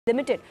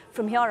limited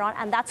from here on,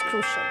 and that's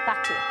crucial.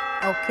 Back to you.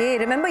 Okay,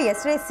 remember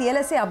yesterday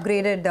CLSA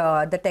upgraded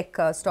the tech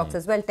stocks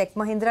as well, Tech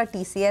Mahindra,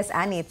 TCS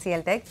and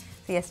HCL Tech.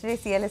 So yesterday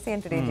CLSA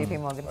and today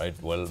JP Morgan. Right,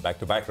 well, back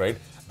to back, right?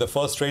 The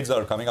first trades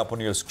are coming up on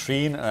your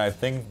screen, and I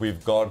think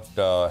we've got,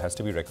 has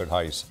to be record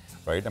highs,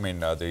 right? I mean,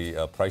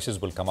 the prices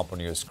will come up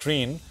on your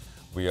screen.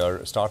 We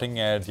are starting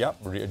at,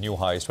 new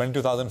highs.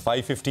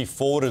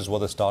 22,554 is what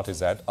the start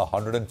is at,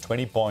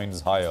 120 points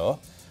higher.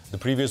 The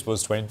previous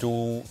was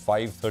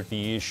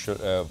 22,530-ish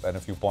and a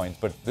few points.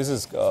 But this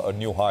is a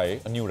new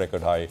high, a new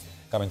record high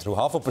coming through.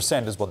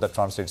 0.5% is what that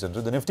translates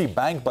into. The Nifty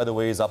Bank, by the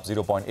way, is up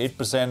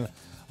 0.8%.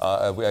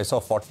 I saw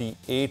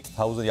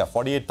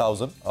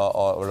 48,000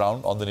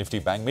 around on the Nifty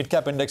Bank.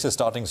 Midcap index is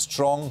starting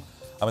strong.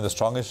 I mean, the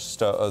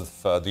strongest of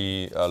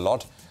the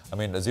lot. I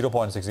mean,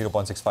 0.6,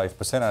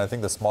 0.65%. And I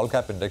think the small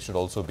cap index should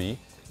also be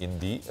in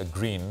the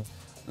green.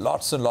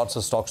 Lots and lots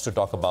of stocks to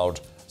talk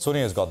about.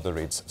 Sonia has got the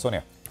rates.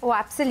 Sonia. Oh,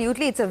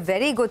 absolutely. It's a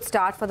very good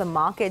start for the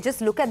market.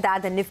 Just look at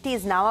that. The Nifty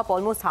is now up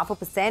almost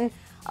 0.5%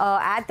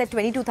 at the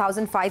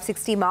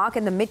 22,560 mark.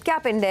 And the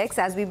mid-cap index,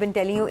 as we've been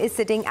telling you, is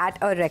sitting at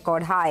a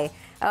record high.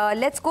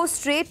 Let's go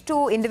straight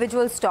to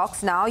individual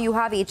stocks now. You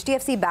have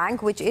HDFC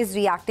Bank, which is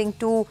reacting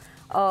to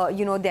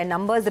their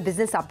numbers, the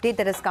business update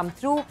that has come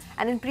through.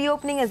 And in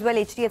pre-opening as well,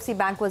 HDFC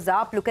Bank was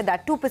up. Look at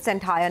that,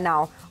 2% higher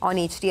now on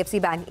HDFC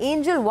Bank.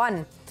 Angel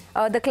One.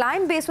 The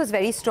client base was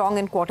very strong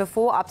in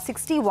Q4, up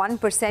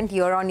 61%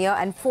 year-on-year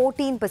and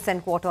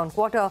 14%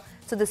 quarter-on-quarter.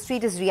 So the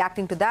street is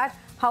reacting to that.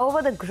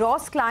 However, the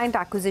gross client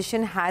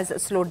acquisition has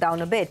slowed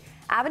down a bit.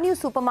 Avenue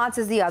Supermarts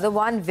is the other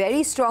one.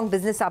 Very strong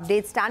business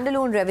update.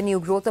 Standalone revenue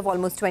growth of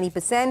almost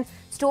 20%.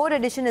 Store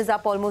addition is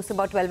up almost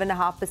about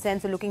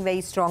 12.5%. So looking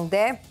very strong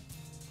there.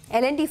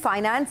 L&T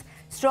Finance.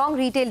 Strong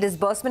retail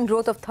disbursement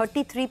growth of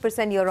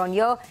 33%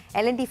 year-on-year.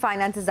 L&T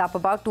Finance is up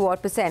about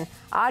 2%.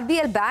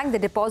 RBL Bank, the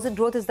deposit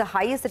growth is the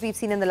highest that we've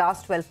seen in the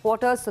last 12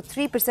 quarters. So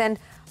 3%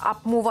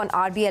 up move on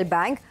RBL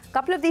Bank. A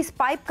couple of these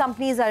pipe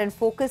companies are in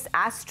focus.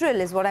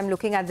 Astral is what I'm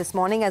looking at this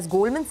morning, as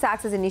Goldman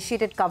Sachs has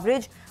initiated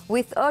coverage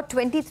with a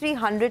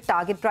 2,300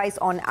 target price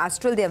on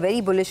Astral. They're very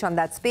bullish on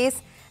that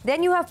space.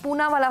 Then you have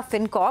Poonawalla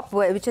FinCorp,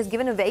 which has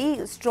given a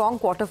very strong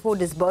Q4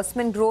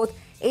 disbursement growth.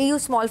 AU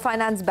Small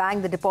Finance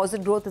Bank, the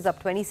deposit growth is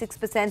up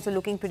 26%, so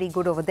looking pretty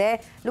good over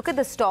there. Look at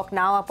the stock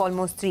now up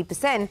almost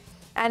 3%.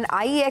 And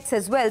IEX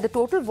as well, the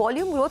total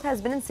volume growth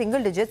has been in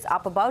single digits,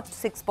 up about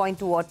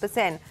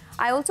 6.2%.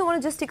 I also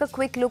want to just take a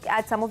quick look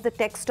at some of the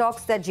tech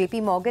stocks that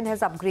JP Morgan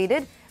has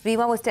upgraded.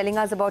 Rima was telling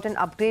us about an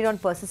upgrade on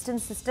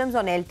Persistent Systems,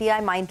 on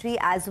LTI Mindtree,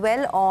 as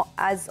well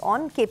as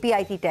on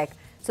KPIT Tech.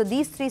 So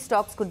these three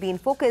stocks could be in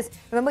focus.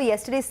 Remember,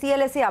 yesterday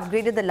CLSA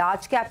upgraded the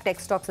large cap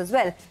tech stocks as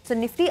well. So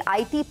Nifty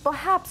IT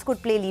perhaps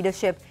could play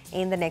leadership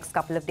in the next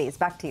couple of days.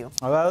 Back to you.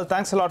 Well,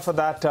 thanks a lot for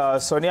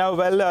that, Sonia.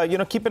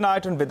 Well, keep an eye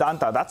out on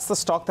Vedanta. That's the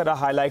stock that I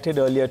highlighted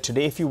earlier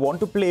today. If you want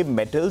to play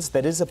metals,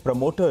 there is a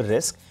promoter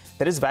risk.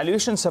 There is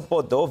valuation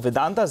support, though.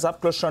 Vedanta is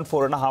up close to around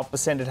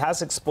 4.5%. It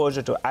has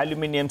exposure to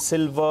aluminium,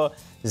 silver,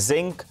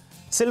 zinc.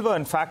 Silver,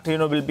 in fact,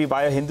 will be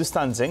via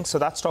Hindustan Zinc. So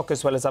that stock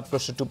as well is up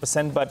close to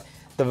 2%. But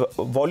the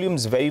volume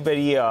is very,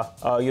 very,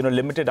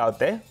 limited out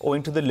there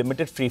owing to the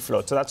limited free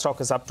float. So that stock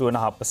is up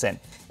 2.5%.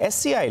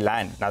 SCI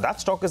Land, now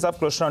that stock is up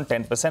close to around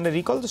 10%. I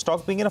recall the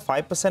stock being in a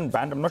 5%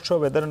 band. I'm not sure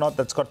whether or not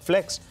that's got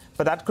flexed,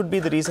 but that could be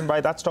the reason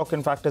why that stock,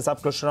 in fact, is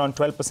up close to around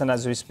 12%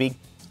 as we speak.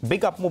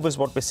 Big up move is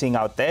what we're seeing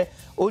out there.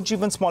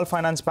 Ujjivan Small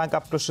Finance Bank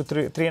up close to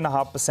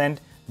 3.5%.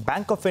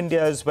 Bank of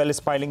India as well is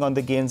piling on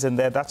the gains in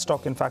there. That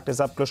stock, in fact, is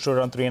up close to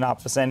around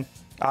 3.5%.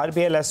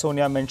 RBL, as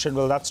Sonia mentioned,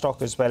 well, that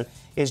stock as well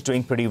is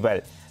doing pretty well.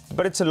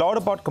 But it's a lot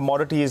about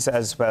commodities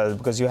as well,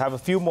 because you have a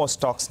few more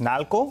stocks.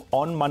 Nalco,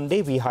 on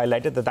Monday, we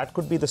highlighted that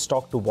could be the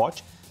stock to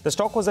watch. The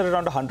stock was at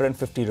around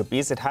 150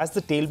 rupees. It has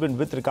the tailwind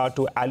with regard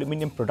to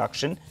aluminium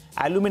production,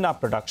 alumina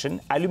production,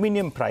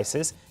 aluminium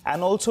prices,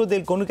 and also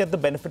they're going to get the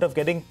benefit of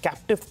getting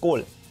captive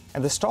coal.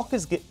 And the stock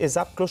is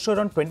up close to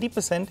around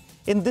 20%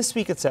 in this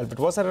week itself. It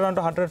was at around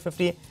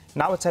 150.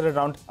 Now it's at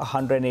around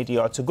 180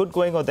 odd. So good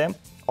going on them.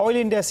 Oil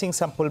India is seeing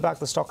some pullback.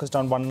 The stock is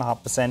down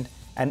 1.5%.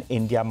 And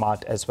India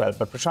Mart as well.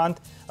 But Prashant,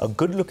 a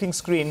good-looking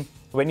screen.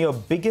 When your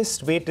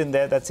biggest weight in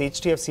there, that's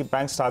HDFC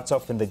Bank, starts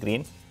off in the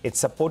green. It's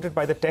supported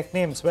by the tech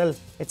names. Well,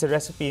 it's a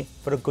recipe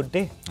for a good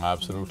day.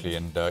 Absolutely.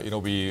 And,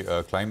 we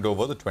climbed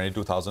over the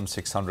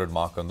 22,600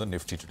 mark on the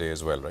Nifty today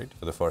as well, right?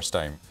 For the first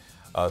time.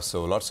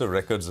 So lots of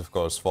records, of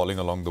course, falling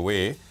along the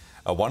way.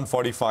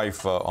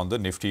 145 on the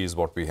Nifty is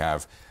what we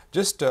have.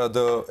 Just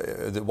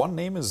the one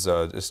name is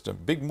just a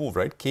big move,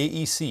 right?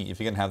 KEC, if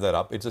you can have that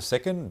up. It's the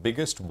second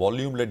biggest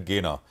volume-led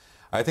gainer.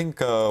 I think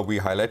we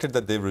highlighted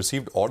that they've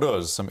received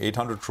orders, some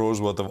 800 crores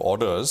worth of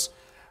orders,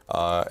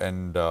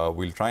 and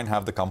we'll try and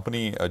have the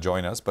company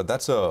join us. But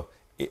there's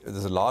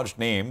a large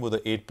name with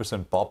an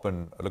 8% pop,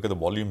 and look at the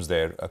volumes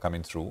there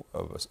coming through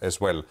as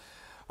well.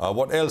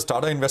 What else?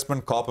 Tata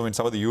Investment Corp, I mean,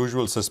 some of the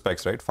usual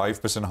suspects, right?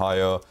 5%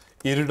 higher.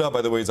 Irida,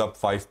 by the way, is up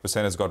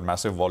 5%. It's got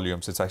massive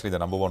volumes. It's actually the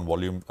 #1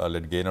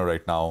 volume-led gainer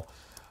right now.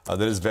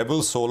 There is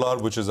Webull Solar,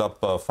 which is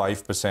up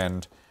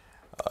 5%.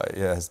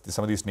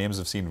 some of these names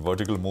have seen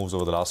vertical moves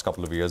over the last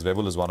couple of years.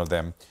 Webull is one of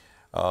them.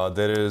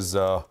 There is,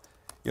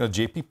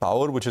 JP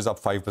Power, which is up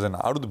 5%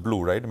 out of the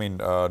blue, right? I mean,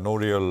 no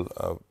real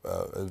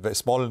very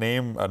small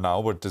name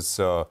now, but it's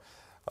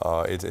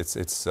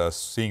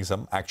seeing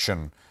some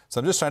action. So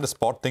I'm just trying to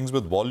spot things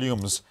with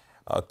volumes.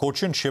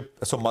 Cochin ship,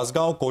 so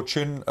Mazgaon,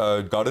 Cochin,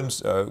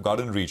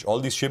 Garden Reach, all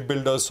these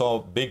shipbuilders saw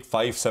big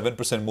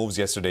 5-7% moves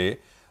yesterday.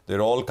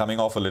 They're all coming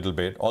off a little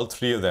bit. All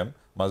three of them.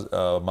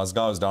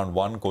 Mazgaon is down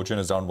 1, Cochin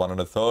is down 1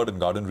 1/3, and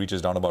Garden Reach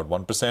is down about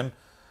 1%.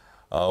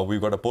 We've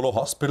got Apollo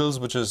Hospitals,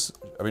 which is,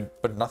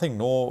 but nothing,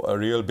 no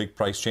real big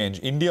price change.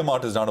 India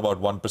Mart is down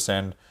about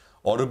 1%.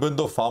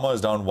 Aurobindo Pharma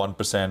is down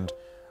 1%.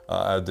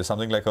 There's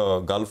something like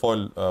a Gulf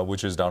Oil,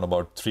 which is down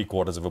about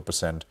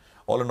 0.75%.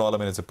 All in all,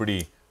 it's a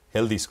pretty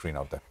healthy screen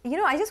out there.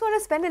 I just want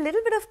to spend a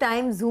little bit of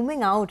time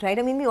zooming out,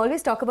 right? We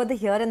always talk about the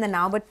here and the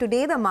now, but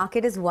today the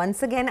market is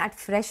once again at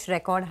fresh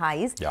record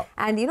highs. Yeah.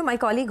 And, my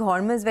colleague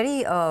Hormuz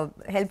very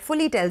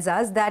helpfully tells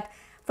us that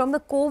from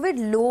the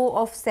COVID low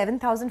of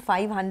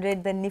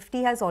 7,500, the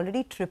Nifty has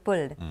already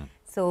tripled.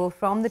 So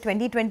from the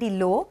 2020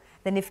 low,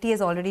 the Nifty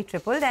has already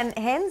tripled, and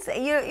hence,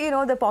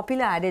 the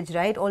popular adage,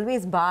 right?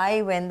 Always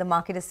buy when the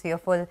market is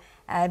fearful,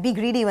 be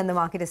greedy when the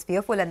market is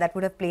fearful, and that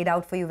would have played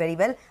out for you very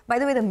well. By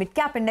the way, the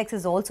Midcap index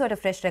is also at a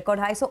fresh record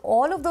high. So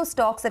all of those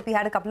stocks that we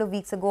had a couple of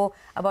weeks ago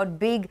about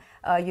big,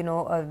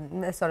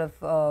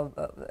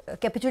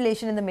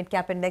 capitulation in the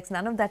Midcap index,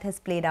 none of that has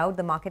played out.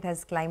 The market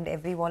has climbed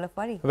every wall of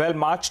worry. Well,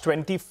 March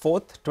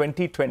 24th,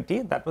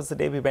 2020, that was the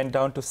day we went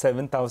down to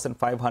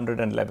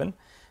 7,511.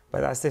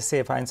 But as they say,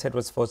 if hindsight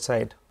was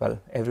foresight, well,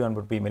 everyone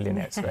would be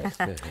millionaires,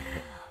 right?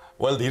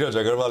 Well, Dheeraj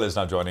Agarwal is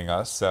now joining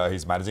us.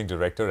 He's Managing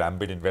Director,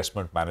 Ambit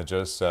Investment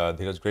Managers.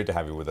 Dheeraj, great to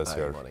have you with us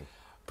here. Good morning.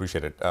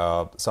 Appreciate it.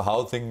 So how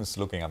are things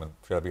looking?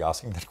 Should I be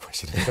asking that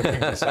question?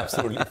 It's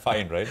absolutely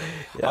fine, right?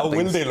 Yeah, how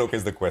will they look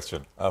is the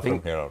question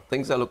from here on.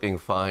 Things are looking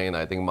fine.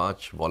 I think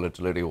March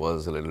volatility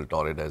was a little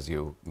torrid, as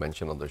you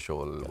mentioned on the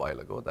show a little while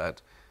ago,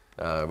 that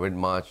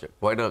mid-March,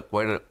 quite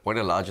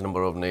a large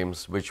number of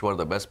names which were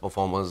the best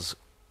performers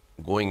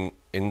going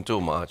into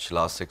March,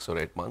 last 6 or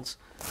 8 months,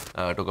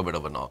 took a bit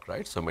of a knock,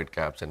 right? So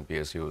mid-caps and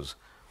PSUs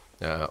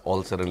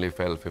all suddenly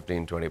fell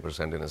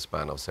 15-20% in a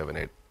span of 7,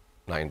 8,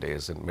 9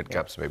 days, and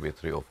mid-caps maybe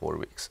 3 or 4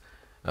 weeks.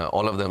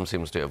 All of them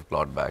seems to have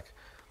clawed back.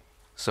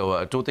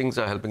 So two things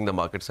are helping the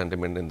market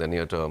sentiment in the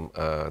near term.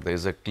 There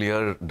is a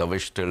clear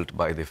dovish tilt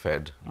by the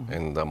Fed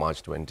in the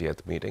March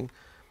 20th meeting,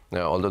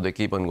 although they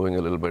keep on going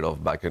a little bit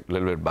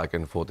back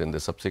and forth in the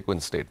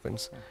subsequent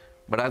statements.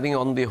 But I think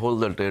on the whole,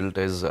 the tilt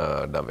is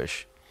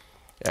dovish.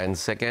 And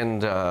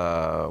second,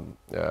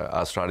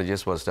 our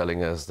strategist was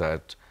telling us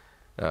that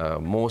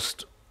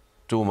most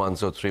 2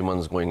 months or 3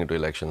 months going into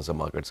elections, the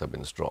markets have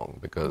been strong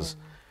because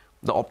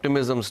the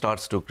optimism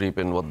starts to creep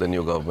in what the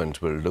new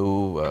government will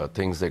do,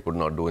 things they could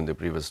not do in the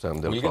previous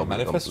term. We'll get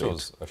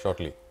manifestos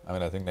shortly.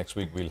 I think next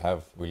week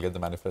we'll get the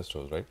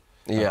manifestos, right?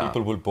 Yeah. And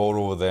people will pore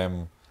over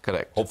them.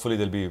 Correct. Hopefully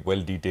they'll be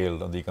well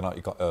detailed on the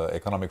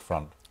economic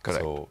front.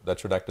 Correct. So that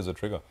should act as a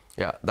trigger.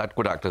 Yeah, that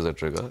could act as a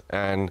trigger.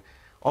 And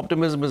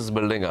optimism is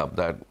building up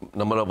that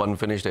number of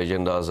unfinished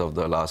agendas of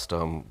the last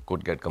term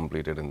could get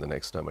completed in the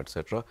next term,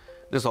 etc.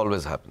 This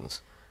always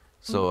happens.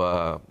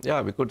 So,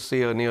 we could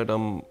see a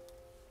near-term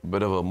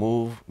bit of a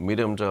move.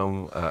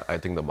 Medium-term, I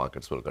think the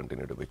markets will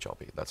continue to be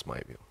choppy. That's my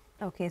view.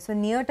 Okay, so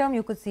near-term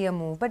you could see a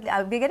move. But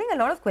we're getting a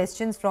lot of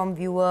questions from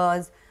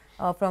viewers,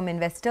 from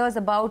investors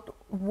about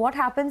what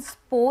happens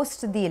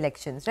post the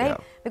elections, right? Yeah.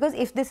 Because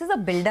if this is a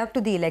build-up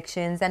to the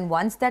elections and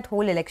once that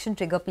whole election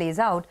trigger plays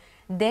out,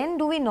 then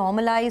do we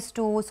normalize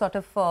to sort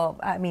of,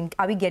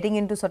 are we getting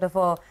into sort of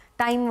a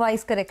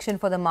time-wise correction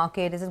for the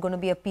market? Is it going to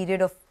be a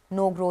period of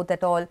no growth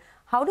at all?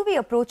 How do we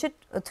approach it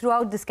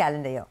throughout this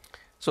calendar year?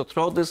 So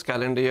throughout this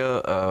calendar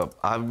year,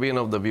 I've been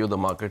of the view the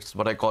markets,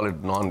 but I call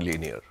it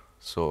non-linear.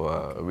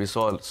 So we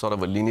saw sort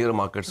of a linear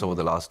markets over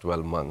the last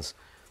 12 months.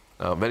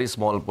 Very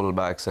small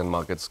pullbacks and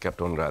markets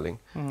kept on rallying.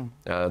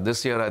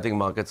 This year, I think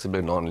markets will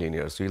be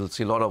non-linear. So you'll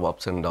see a lot of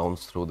ups and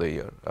downs through the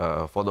year.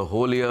 For the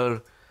whole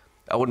year,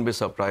 I wouldn't be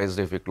surprised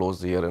if we close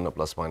the year in a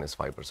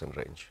 +-5%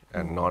 range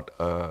and not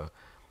a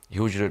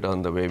huge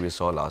return the way we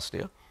saw last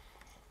year.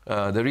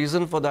 The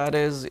reason for that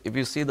is if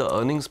you see the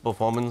earnings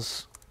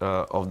performance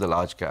of the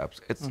large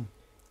caps,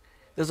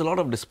 there's a lot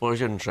of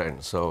dispersion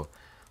trends. So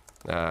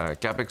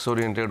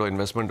capex-oriented or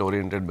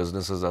investment-oriented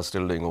businesses are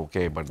still doing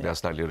okay, but they're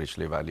slightly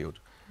richly valued.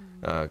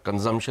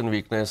 Consumption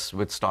weakness,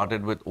 which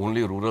started with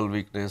only rural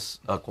weakness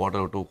a quarter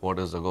or 2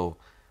 quarters ago,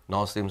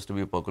 now seems to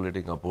be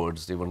percolating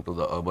upwards even to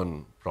the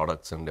urban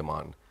products and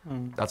demand.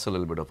 That's a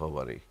little bit of a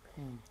worry.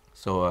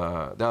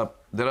 So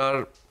there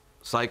are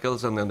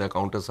cycles and then there are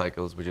counter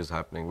cycles which is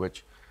happening,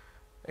 which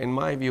in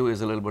my view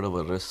is a little bit of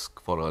a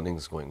risk for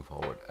earnings going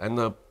forward. And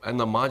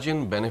the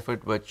margin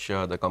benefit which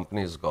the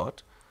companies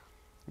got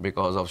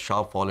because of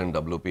sharp fall in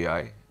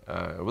WPI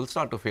will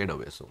start to fade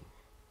away soon.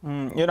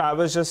 I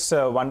was just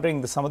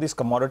wondering, some of these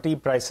commodity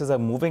prices are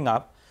moving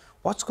up.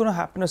 what's going to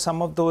happen to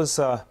some of those,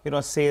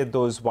 say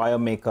those wire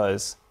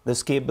makers,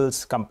 those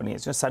cables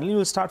companies? Suddenly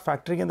you'll start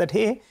factoring in that,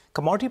 hey,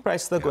 commodity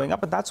prices are going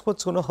up, and that's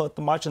what's going to hurt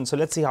the margin. So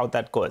let's see how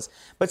that goes.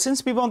 But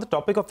since we were on the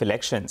topic of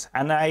elections,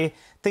 and I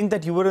think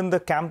that you were in the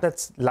camp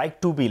that's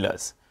like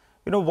two-wheelers,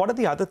 what are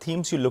the other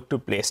themes you look to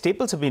play?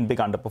 Staples have been big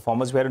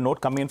underperformers. We had a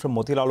note coming in from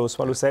Motilal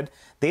Oswal who said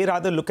they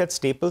rather look at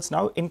staples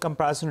now in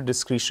comparison to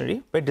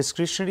discretionary, where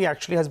discretionary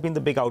actually has been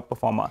the big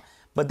outperformer.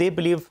 But they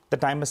believe the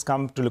time has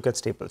come to look at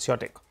staples. Your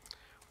take?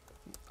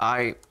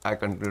 I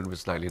continue to be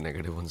slightly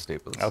negative on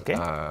staples. Okay.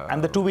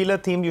 And the two-wheeler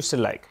theme you still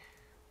like?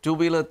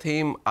 Two-wheeler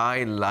theme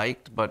I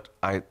liked, but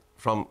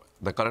from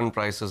the current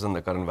prices and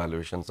the current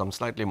valuations, I'm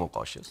slightly more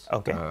cautious.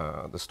 Okay.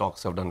 The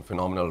stocks have done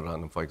phenomenal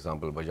run. For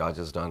example, Bajaj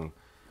has done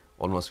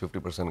almost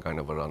 50% kind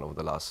of a run over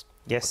the last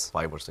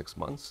 5 or 6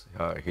 months.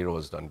 Hero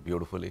has done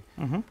beautifully.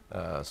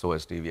 So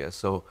has TVS.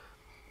 So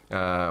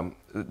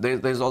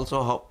there's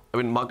also how,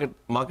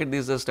 market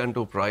these days tend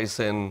to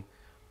price in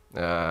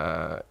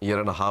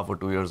year and a half or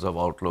 2 years of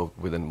outlook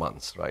within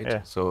months, right?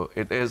 Yeah. So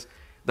it is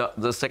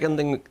the second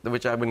thing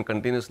which I've been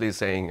continuously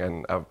saying,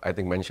 and I've, I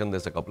think mentioned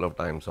this a couple of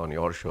times on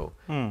your show,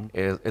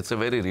 is it's a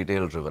very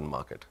retail-driven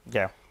market.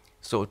 Yeah.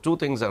 So two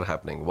things are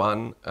happening.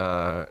 One,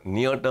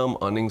 near-term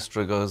earnings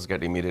triggers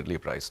get immediately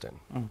priced in.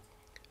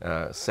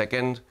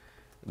 Second,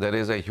 there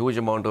is a huge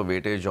amount of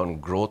weightage on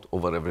growth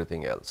over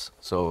everything else.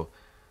 So,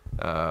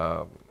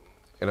 the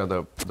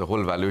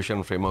whole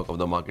valuation framework of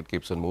the market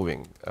keeps on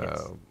moving.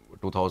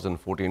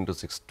 2014 to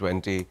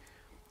 620,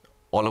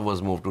 all of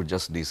us moved to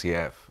just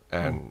DCF,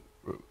 and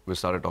we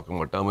started talking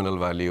about terminal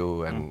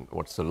value and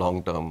what's the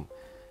long-term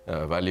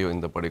value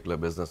in the particular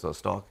business or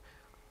stock.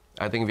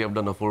 I think we have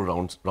done a full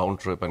round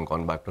trip and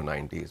gone back to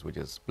 90s, which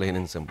is plain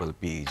and simple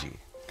PEG.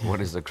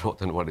 What is the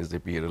growth and what is the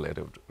PE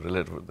relative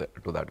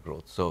to that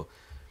growth? So,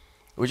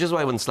 which is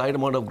why when slight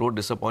amount of growth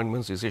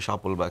disappointments, you see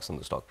sharp pullbacks in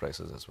the stock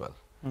prices as well.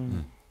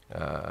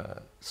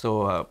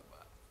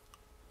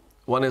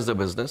 One is the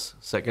business.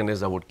 Second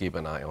is I would keep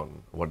an eye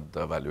on what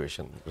the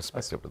valuation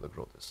respective to the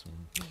growth is.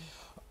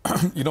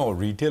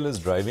 Retail is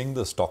driving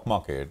the stock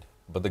market,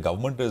 but the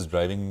government is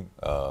driving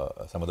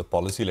some of the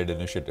policy-led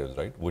initiatives,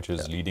 right, which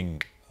is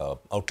leading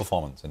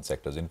outperformance in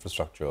sectors,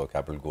 infrastructure,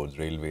 capital goods,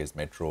 railways,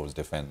 metros,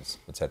 defense,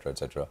 etc.,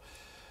 etc.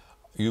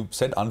 You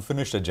said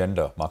unfinished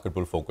agenda, market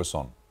will focus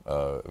on.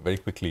 Very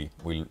quickly,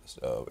 we'll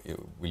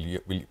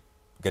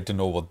get to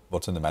know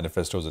what's in the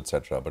manifestos,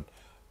 etc. But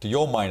to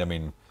your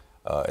mind,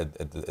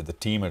 at the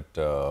team at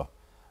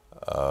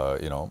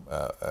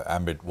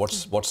Ambit,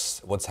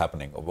 what's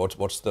happening?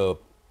 What's the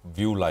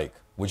view like?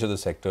 Which are the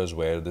sectors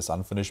where this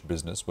unfinished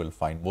business will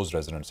find most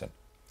resonance in?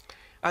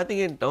 I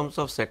think in terms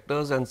of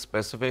sectors and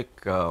specific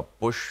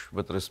push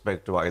with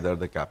respect to either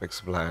the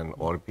capex plan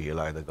or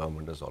PLI, the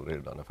government has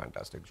already done a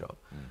fantastic job.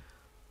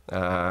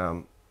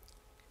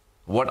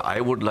 What I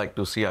would like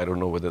to see, I don't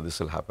know whether this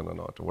will happen or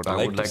not. What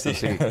I would like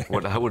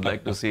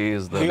to see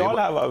is the. We all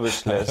have our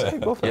wish list.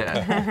 Go for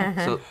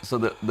it. So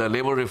the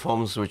labor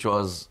reforms, which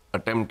was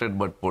attempted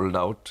but pulled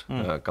out,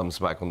 comes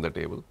back on the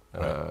table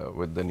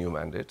with the new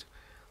mandate.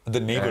 The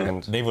labor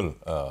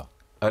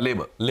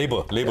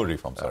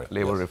reforms, sorry.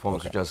 Labor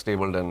reforms which are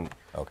tabled and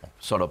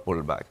sort of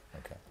pulled back.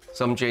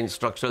 Some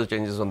structural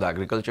changes on the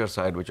agriculture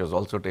side, which was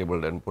also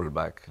tabled and pulled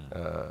back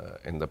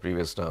in the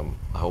previous term.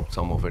 I hope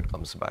some of it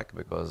comes back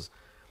because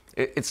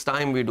it's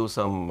time we do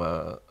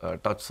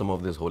touch some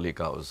of these holy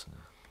cows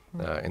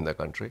in the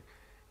country,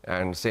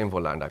 and same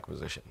for land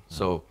acquisition.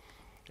 So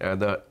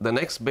the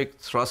next big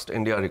thrust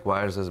India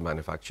requires is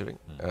manufacturing.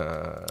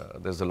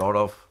 There's a lot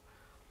of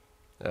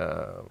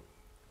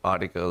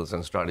articles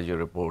and strategy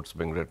reports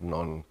being written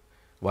on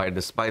why,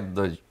 despite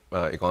the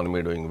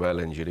economy doing well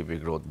and GDP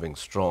growth being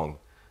strong,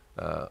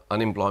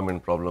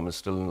 unemployment problem is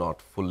still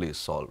not fully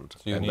solved.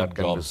 So and that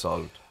can be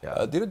solved.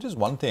 There is just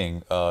one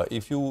thing.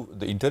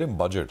 The interim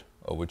budget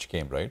which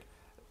came, right?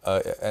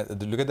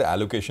 Look at the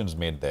allocations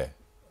made there.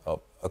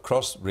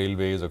 Across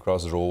railways,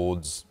 across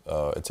roads,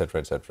 etc.,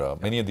 etc.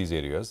 Many of these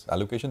areas,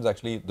 allocations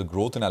actually, the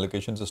growth in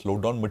allocations has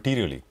slowed down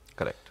materially.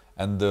 Correct.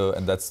 And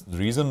that's the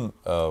reason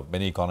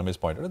many economists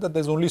pointed out that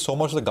there's only so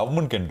much the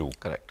government can do.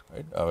 Correct.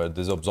 Right?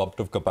 There's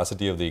absorptive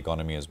capacity of the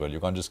economy as well.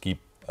 You can't just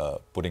keep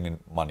putting in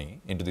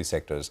money into these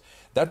sectors.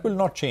 That will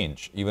not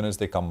change even as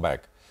they come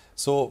back.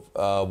 So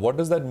what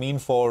does that mean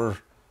for,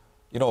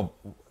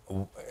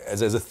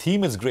 as a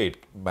theme is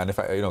great,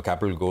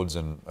 capital goods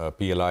and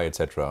PLI,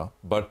 etc.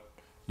 But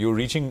you're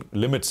reaching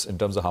limits in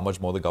terms of how much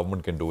more the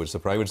government can do. It's the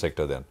private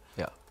sector then.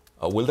 Yeah.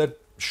 Will that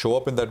show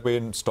up in that way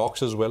in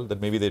stocks as well?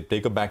 That maybe they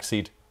take a back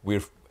seat.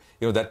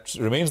 That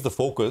remains the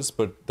focus,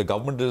 but the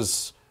government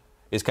is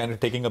kind of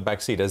taking a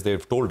back seat as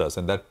they've told us,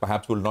 and that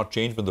perhaps will not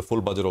change when the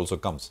full budget also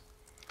comes.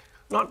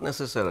 Not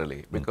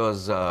necessarily,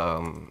 because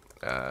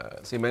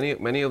see,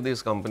 many of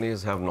these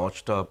companies have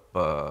notched up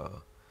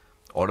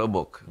order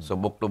book. So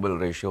book-to-bill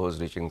ratio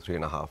is reaching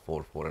 3.5,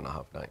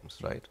 4.5 times,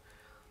 right?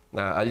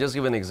 I'll just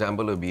give an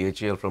example of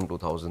BHEL from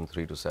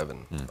 2003 to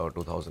 7 or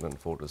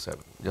 2004 to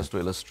 7, just to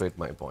illustrate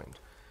my point.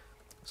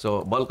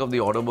 So bulk of the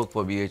order book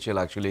for BHEL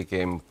actually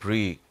came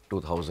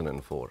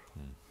pre-2004.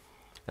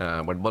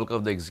 but bulk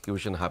of the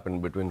execution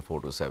happened between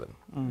 4 to 7.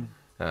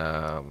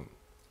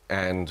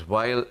 And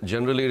while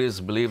generally it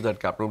is believed that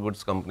capital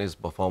goods companies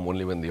perform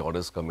only when the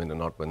orders come in and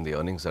not when the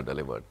earnings are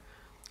delivered,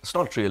 it's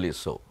not really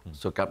so.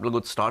 So capital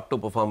goods start to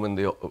perform when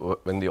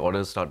the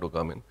orders start to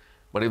come in.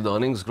 But if the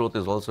earnings growth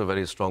is also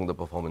very strong, the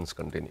performance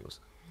continues.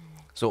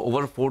 So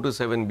over 4 to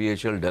 7,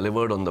 BHL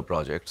delivered on the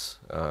projects,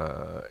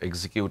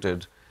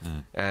 executed,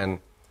 and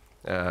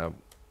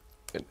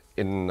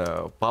in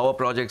power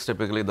projects,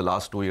 typically the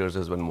last 2 years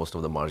is when most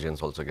of the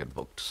margins also get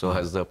booked. So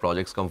as the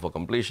projects come for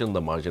completion, the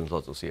margins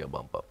also see a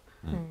bump up.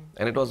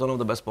 And it was one of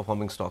the best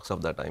performing stocks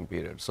of that time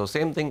period. So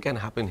same thing can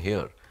happen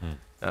here.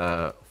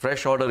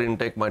 Fresh order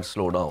intake might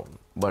slow down,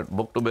 but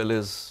book to bill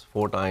is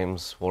 4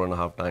 times,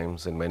 4.5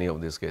 times in many of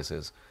these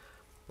cases.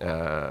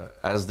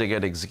 As they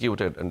get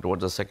executed, and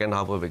towards the second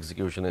half of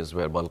execution is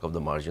where bulk of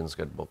the margins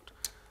get booked.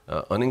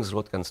 Earnings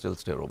growth can still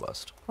stay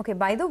robust. Okay,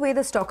 by the way,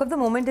 the stock of the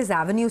moment is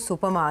Avenue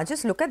Supermart.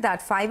 Just look at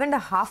that,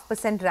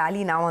 5.5%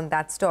 rally now on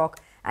that stock,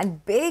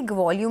 and big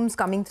volumes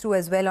coming through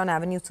as well on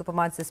Avenue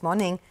Supermarts this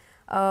morning.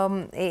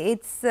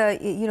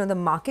 You know, the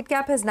market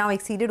cap has now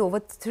exceeded over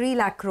 3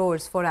 lakh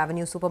crores for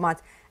Avenue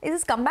Supermarts. It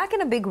has come back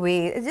in a big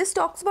way. It just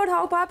talks about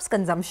how perhaps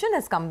consumption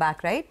has come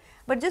back, right?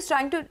 But just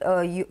trying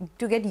to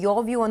get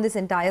your view on this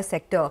entire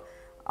sector.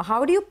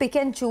 How do you pick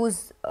and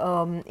choose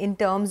in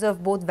terms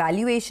of both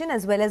valuation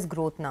as well as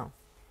growth now?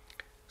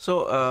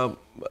 So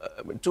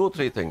 2 or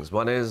 3 things.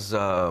 One is,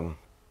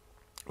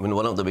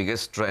 one of the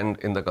biggest trend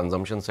in the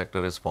consumption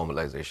sector is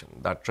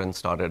formalization. That trend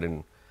started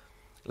in,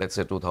 let's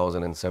say,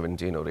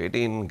 2017 or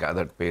 18,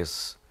 gathered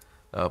pace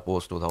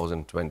post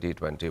 2020,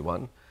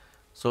 21.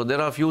 So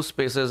there are a few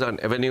spaces, and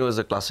Avenue is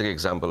a classic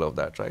example of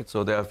that, right?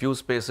 So there are a few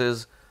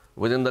spaces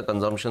within the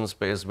consumption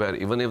space where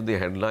even if the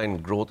headline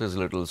growth is a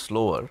little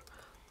slower,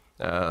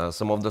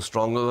 some of the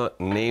stronger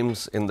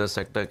names in the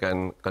sector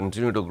can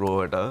continue to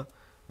grow at a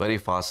very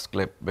fast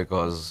clip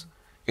because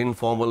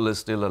informal is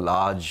still a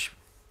large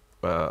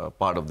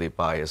part of the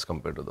pie as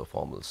compared to the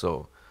formal.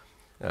 So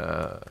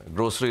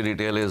grocery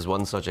retail is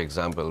one such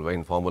example where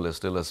informal is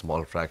still a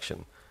small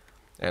fraction.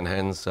 And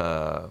hence,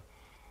 the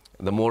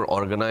more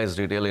organized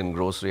retail in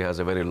grocery has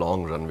a very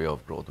long runway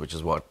of growth, which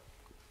is what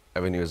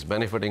Avenue is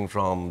benefiting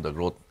from. The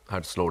growth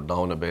had slowed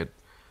down a bit.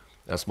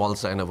 A small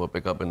sign of a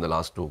pickup in the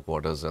last 2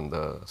 quarters, and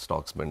the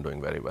stock's been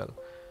doing very well.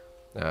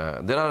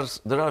 There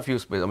are a few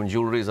spaces. I mean,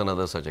 jewelry is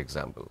another such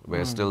example,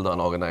 where still the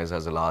unorganized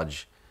has a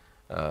large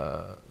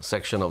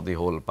section of the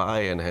whole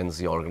pie, and hence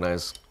the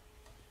organized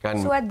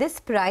can... So at this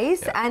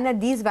price and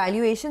at these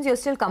valuations, you're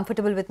still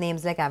comfortable with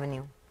names like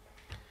Avenue?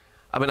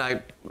 I mean,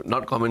 I'm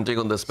not commenting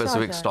on the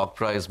specific stock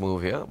price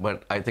move here,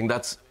 but I think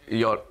that's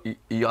you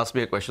asked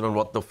me a question on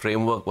what the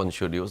framework one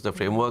should use. The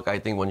framework I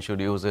think one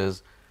should use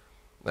is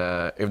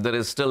if there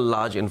is still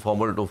large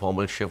informal to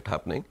formal shift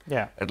happening,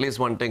 at least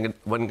one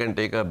can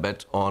take a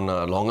bet on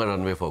a longer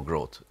runway for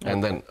growth.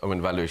 And then, I mean,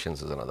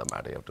 valuations is another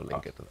matter. You have to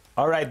link it to that.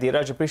 All right,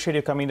 Dheeraj, appreciate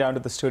you coming down to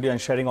the studio and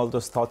sharing all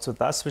those thoughts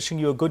with us. Wishing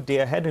you a good day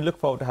ahead and look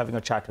forward to having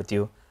a chat with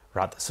you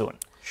rather soon.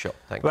 Sure,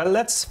 thank you. Well,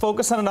 let's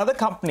focus on another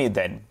company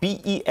then,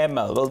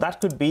 BEML. Well,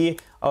 that could be,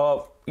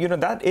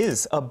 that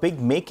is a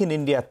big Make in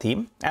India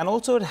theme. And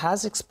also it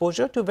has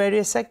exposure to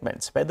various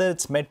segments, whether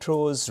it's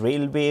metros,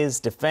 railways,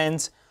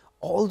 defense.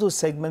 All those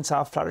segments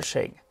are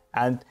flourishing,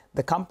 and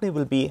the company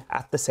will be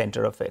at the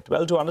center of it.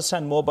 Well, to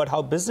understand more about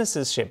how business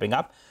is shaping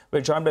up,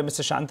 we're joined by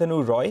Mr.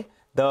 Shantanu Roy,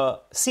 the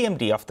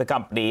CMD of the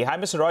company. Hi,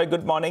 Mr. Roy,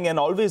 good morning, and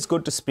always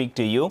good to speak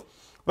to you.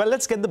 Well,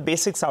 let's get the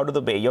basics out of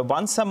the way. You've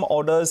won some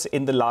orders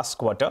in the last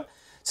quarter.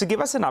 So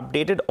give us an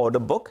updated order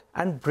book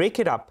and break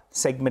it up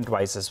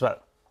segment-wise as well.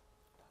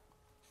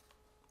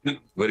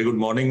 Very good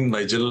morning,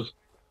 Nigel.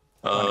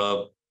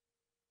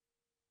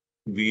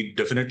 We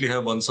definitely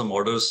have won some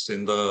orders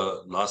in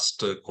the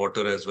last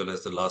quarter as well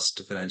as the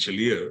last financial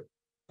year.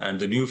 And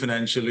the new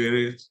financial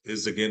year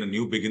is again a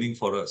new beginning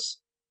for us.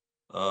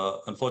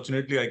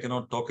 Unfortunately, I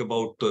cannot talk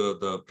about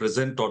the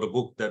present order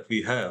book that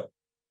we have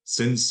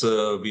since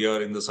we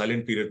are in the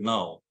silent period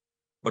now.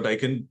 But I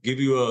can give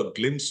you a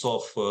glimpse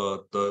of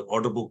the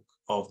order book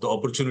of the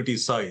opportunity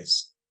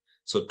size.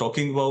 So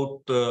talking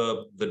about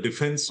the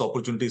defense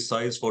opportunity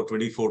size for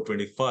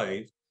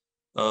 24-25,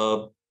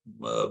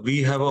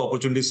 we have an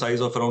opportunity size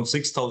of around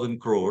 6,000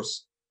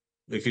 crores.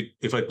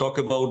 If I talk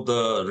about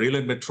the rail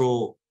and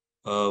metro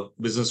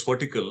business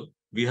vertical,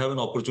 we have an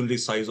opportunity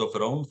size of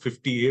around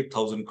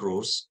 58,000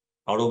 crores,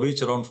 out of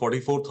which around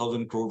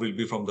 44,000 crore will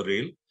be from the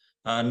rail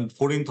and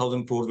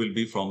 14,000 crore will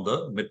be from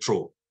the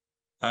metro.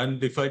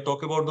 And if I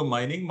talk about the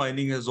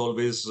mining has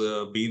always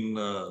been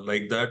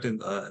like that,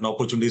 in an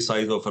opportunity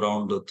size of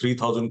around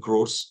 3,000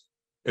 crores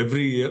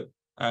every year.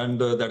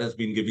 And that has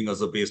been giving us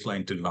a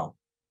baseline till now.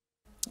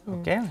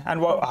 Okay.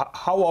 And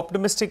how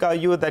optimistic are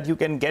you that you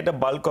can get a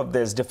bulk of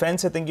this?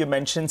 Defense, I think you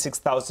mentioned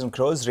 6,000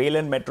 crores, rail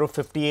and metro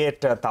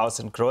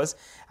 58,000 crores,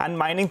 and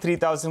mining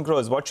 3,000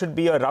 crores. What should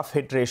be a rough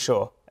hit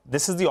ratio?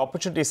 This is the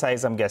opportunity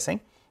size, I'm guessing,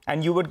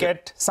 and you would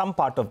get some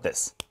part of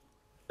this.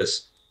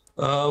 Yes.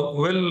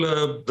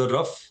 The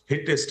rough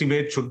hit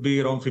estimate should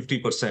be around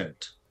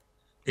 50%.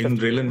 in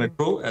rail and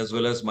metro, as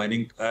well as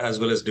mining, as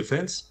well as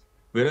defense.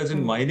 Whereas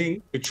in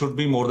mining, it should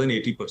be more than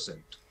 80%.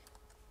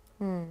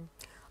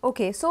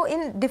 Okay, so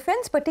in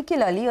defense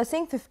particularly, you're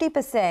saying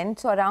 50%,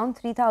 so around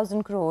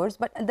 3,000 crores.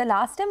 But the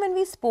last time when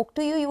we spoke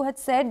to you, you had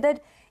said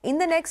that in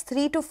the next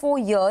 3 to 4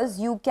 years,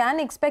 you can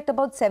expect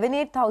about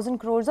 8,000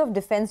 crores of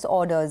defense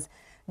orders.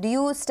 Do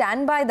you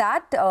stand by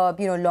that,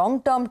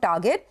 long-term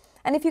target?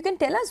 And if you can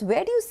tell us,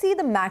 where do you see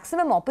the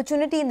maximum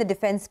opportunity in the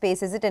defense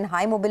space? Is it in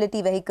high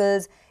mobility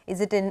vehicles? Is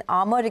it in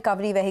armor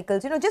recovery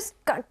vehicles? Just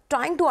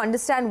trying to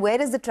understand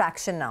where is the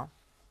traction now.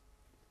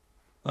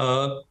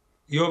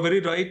 You are very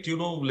right.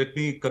 Let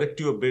me correct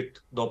you a bit.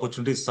 The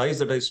opportunity size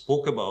that I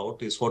spoke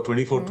about is for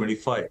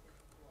 24-25.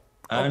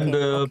 And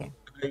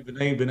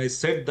when I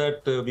said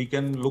that we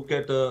can look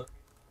at a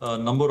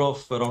number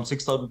of around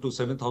 6,000 to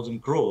 7,000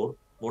 crore,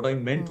 what I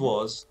meant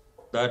was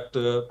that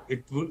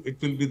it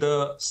will be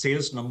the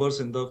sales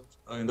numbers in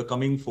the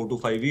coming 4 to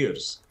 5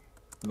 years.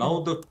 Now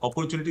the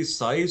opportunity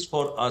size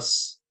for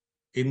us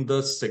in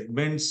the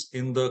segments,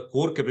 in the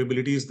core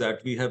capabilities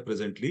that we have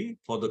presently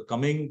for the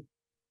coming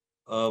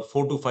 4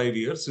 to 5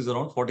 years is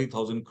around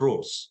 40,000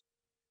 crores.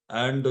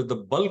 And the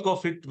bulk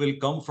of it will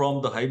come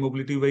from the high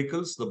mobility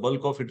vehicles. The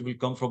bulk of it will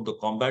come from the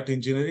combat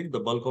engineering. The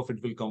bulk of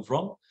it will come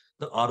from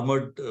the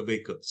armored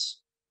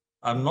vehicles.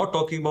 I'm not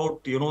talking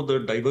about,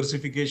 the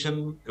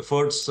diversification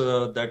efforts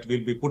that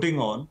we'll be putting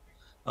on,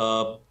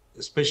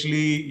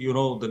 especially,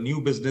 the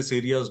new business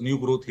areas, new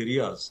growth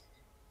areas.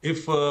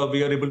 If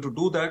we are able to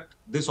do that,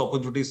 this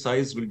opportunity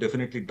size will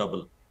definitely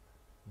double.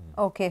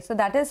 Okay, so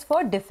that is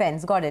for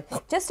defense. Got it.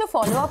 Just to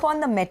follow up on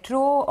the metro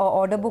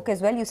order book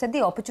as well, you said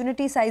the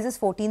opportunity size is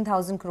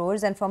 14,000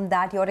 crores, and from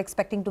that you're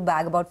expecting to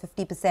bag about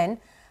 50%.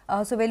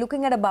 So we're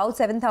looking at about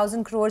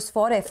 7,000 crores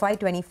for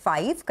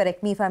FY25.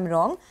 Correct me if I'm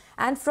wrong.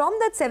 And from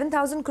that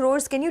 7,000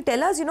 crores, can you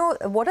tell us,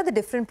 what are the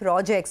different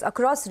projects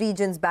across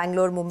regions,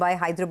 Bangalore, Mumbai,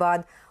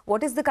 Hyderabad?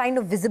 What is the kind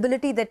of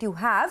visibility that you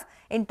have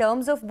in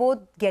terms of both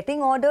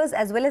getting orders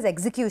as well as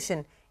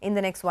execution in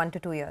the next 1 to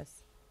 2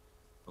 years?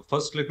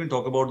 First, let me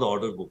talk about the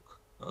order book,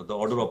 the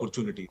order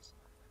opportunities.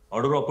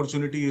 Order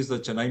opportunity is the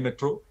Chennai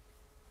Metro.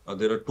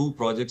 There are 2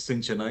 projects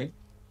in Chennai.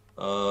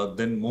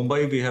 Then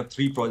Mumbai, we have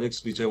 3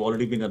 projects which have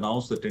already been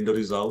announced. The tender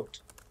is out.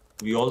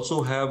 We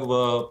also have,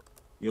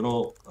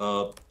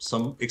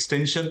 some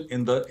extension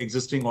in the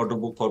existing order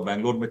book for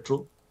Bangalore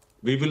Metro.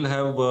 We will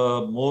have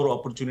more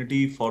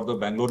opportunity for the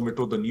Bangalore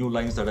Metro, the new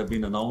lines that have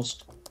been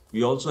announced.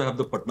 We also have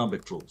the Patna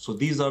Metro. So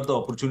these are the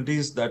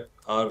opportunities that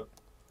are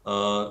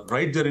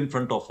right there in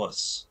front of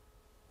us.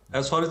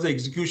 As far as the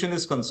execution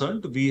is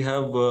concerned, we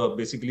have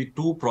basically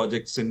 2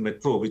 projects in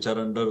Metro which are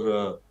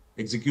under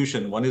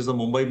execution. One is the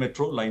Mumbai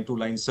Metro, Line 2,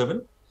 Line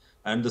 7,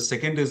 and the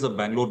second is the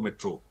Bangalore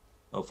Metro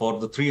for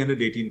the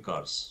 318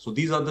 cars. So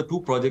these are the 2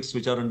 projects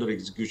which are under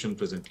execution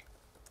presently.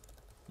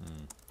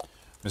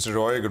 Mr.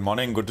 Roy, good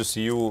morning. Good to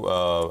see you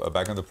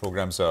back on the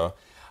program, sir.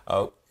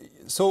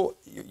 So,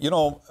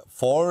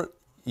 for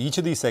each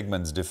of these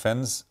segments,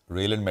 defense,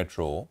 rail and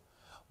metro,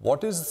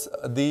 what is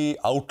the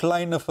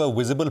outline of a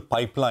visible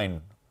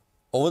pipeline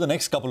over the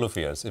next couple of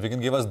years? If you can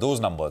give us those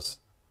numbers.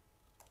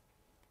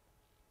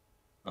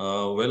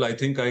 Well, I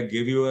think I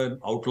gave you an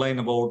outline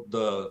about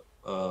the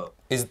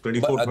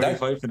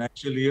 24-25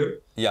 financial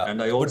year. Yeah,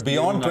 and I also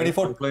beyond gave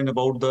an outline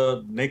about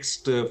the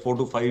next 4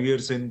 to 5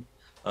 years in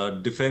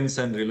defense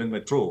and rail and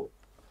metro.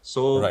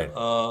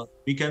 So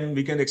we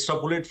can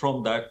extrapolate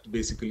from that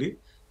basically,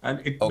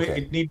 and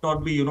it need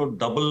not be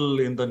double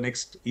in the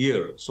next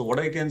year. So what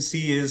I can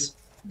see is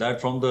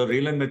that from the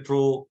rail and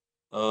metro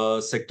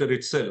sector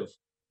itself,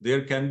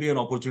 there can be an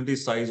opportunity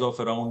size of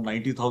around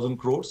 90,000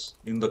 crores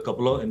in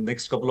the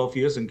next couple of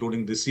years,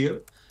 including this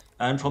year.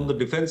 And from the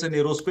defense and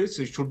aerospace,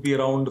 it should be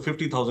around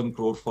 50,000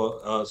 crore for,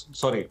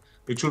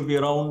 it should be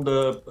around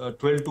 12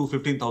 to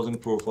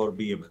 15,000 crore for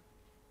BML.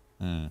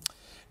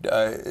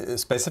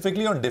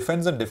 Specifically on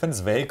defense and defense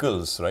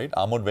vehicles, right?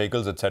 Armored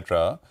vehicles,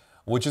 etc.,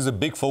 which is a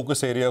big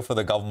focus area for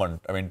the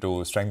government,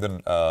 to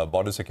strengthen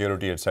border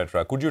security,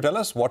 etc. Could you tell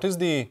us what is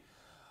the,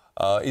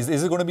 is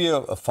it going to be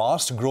a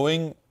fast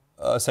growing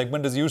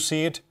segment as you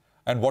see it?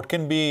 And what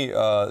can be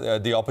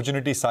the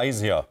opportunity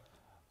size here,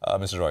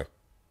 Mr. Roy?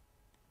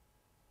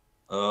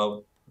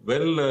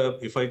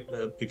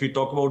 If we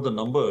talk about the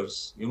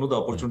numbers, the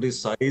opportunity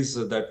size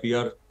that we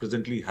are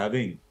presently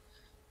having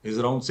is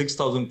around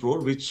 6,000 crore,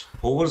 which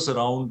hovers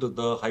around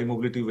the high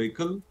mobility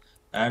vehicle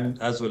and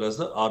as well as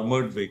the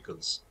armored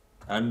vehicles.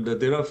 And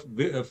there are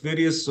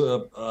various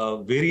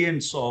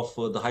variants of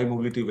the high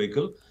mobility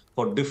vehicle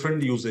for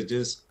different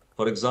usages.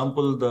 For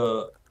example,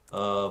 the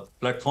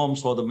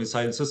platforms for the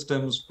missile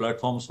systems,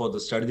 platforms for the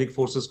strategic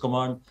forces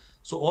command.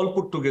 So all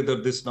put together,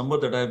 this number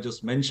that I have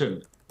just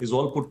mentioned is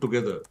all put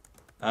together.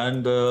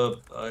 And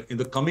in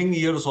the coming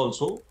years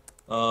also,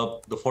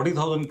 the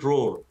 40,000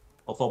 crore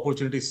of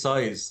opportunity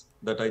size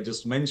that I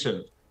just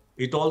mentioned,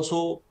 it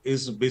also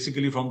is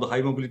basically from the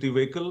high mobility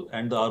vehicle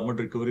and the armored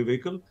recovery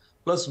vehicle,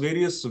 plus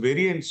various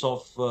variants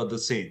of the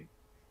same.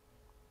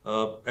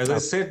 As I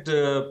said,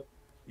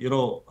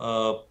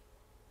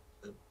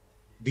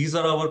 these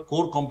are our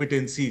core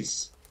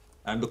competencies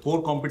And the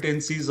core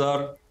competencies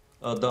are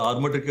the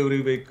armored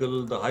recovery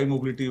vehicle, the high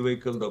mobility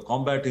vehicle, the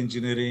combat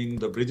engineering,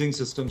 the bridging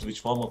systems, which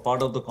form a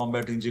part of the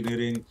combat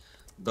engineering,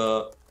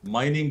 the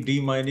mining,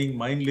 demining,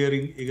 mine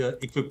layering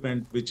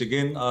equipment, which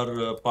again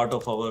are part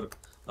of our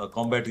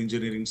combat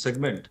engineering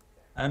segment.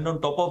 And on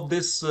top of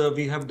this,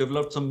 we have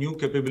developed some new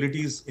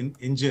capabilities in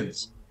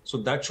engines. So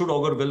that should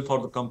augur well for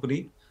the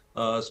company,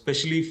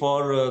 especially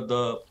for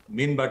the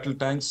main battle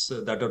tanks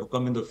that are to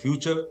come in the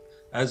future,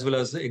 as well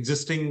as the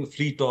existing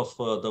fleet of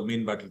the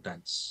main battle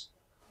tanks.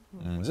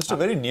 Just a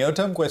very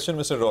near-term question,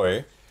 Mr.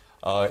 Roy.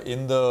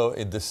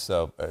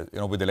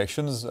 With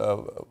elections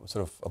sort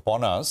of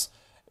upon us,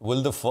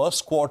 will the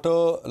first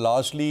quarter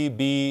largely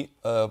be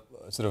very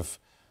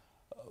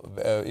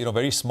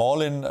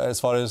small in as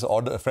far as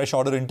fresh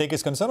order intake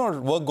is concerned, or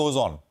work goes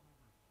on?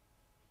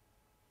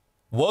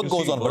 Work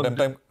goes on, but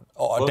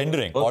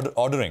tendering,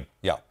 ordering,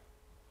 yeah.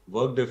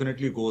 Work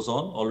definitely goes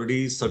on.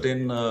 Already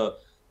certain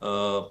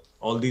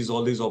all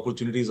these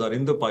opportunities are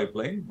in the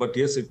pipeline, but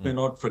yes, it may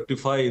not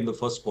fructify in the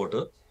first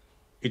quarter.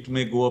 It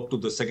may go up to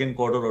the second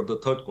quarter or the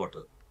third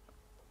quarter.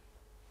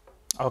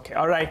 Okay,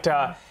 all right.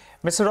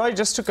 Mr. Roy,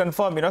 just to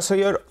confirm, so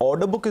your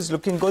order book is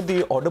looking good.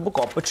 The order book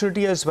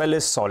opportunity as well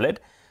is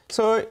solid.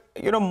 So,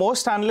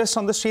 most analysts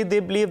on the street, they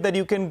believe that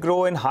you can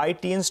grow in high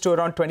teens to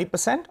around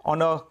 20%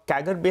 on a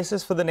CAGR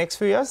basis for the next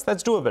few years.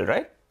 That's doable,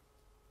 right?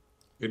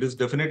 It is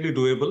definitely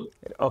doable.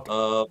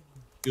 Okay.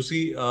 You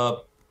see,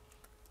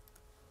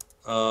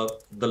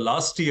 the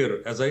last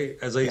year, as I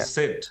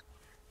said,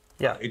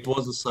 it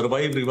was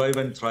survive, revive,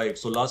 and thrive.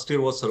 So last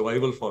year was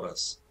survival for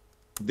us.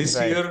 This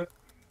year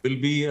will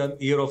be a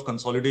year of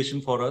consolidation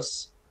for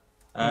us.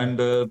 And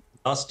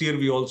last year,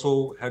 we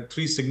also had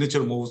 3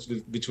 signature moves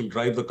which will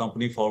drive the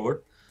company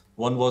forward.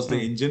 One was the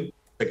engine,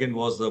 second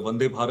was the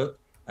Vande Bharat,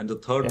 and the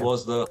third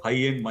was the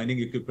high-end mining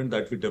equipment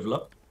that we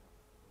developed.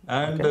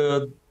 And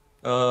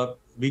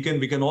we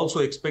can also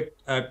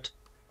expect at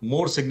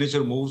more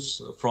signature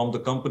moves from the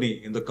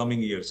company in the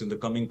coming years, in the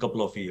coming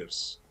couple of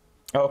years.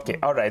 Okay,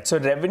 all right. So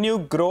revenue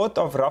growth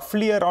of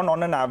roughly around,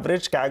 on an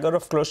average CAGR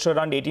of close to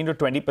around 18 to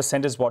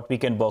 20% is what we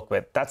can work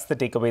with. That's the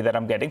takeaway that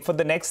I'm getting for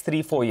the next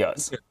 3-4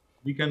 years. Yeah,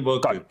 we can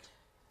work with.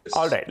 Yes.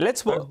 All right,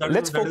 let's work. That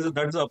is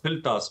an uphill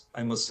task,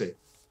 I must say.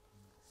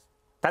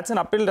 That's an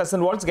uphill task.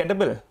 And what's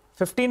gettable?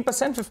 15%,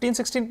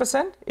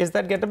 16%? Is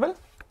that gettable?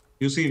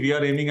 You see, we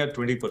are aiming at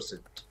 20%.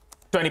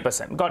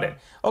 20%. Got it.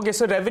 Okay,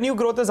 so revenue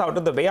growth is out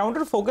of the way. I want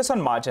to focus on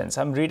margins.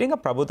 I'm reading a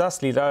Prabhudas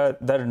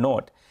Leela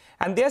note,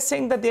 and they're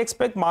saying that they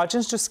expect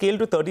margins to scale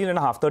to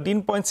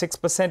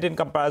 13.6% in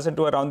comparison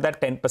to around that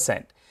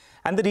 10%.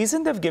 And the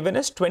reason they've given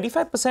is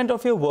 25%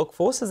 of your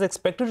workforce is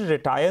expected to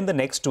retire in the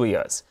next 2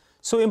 years.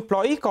 So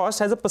employee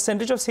cost as a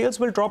percentage of sales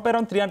will drop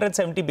around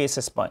 370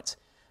 basis points.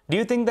 Do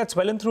you think that's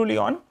well and truly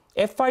on?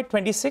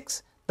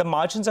 FY26, the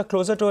margins are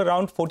closer to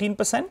around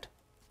 14%?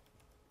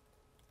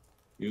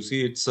 You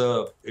see, it's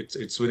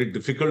very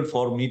difficult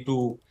for me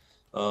to,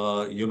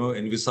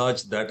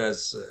 envisage that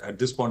as at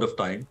this point of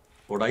time.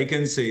 What I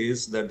can say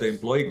is that the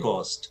employee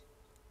cost,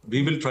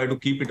 we will try to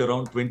keep it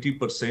around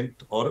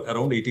 20% or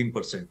around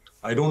 18%.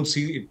 I don't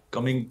see it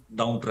coming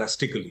down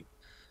drastically.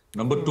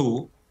 Number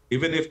 2,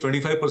 even if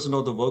 25%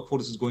 of the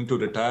workforce is going to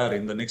retire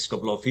in the next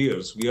couple of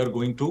years, we are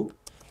going to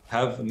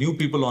have new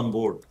people on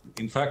board.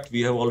 In fact,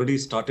 we have already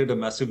started a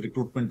massive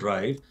recruitment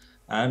drive,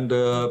 and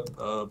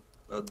the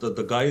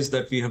guys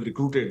that we have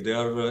recruited, they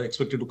are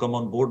expected to come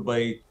on board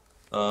by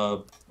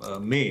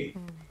May.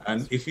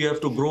 And if we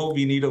have to grow,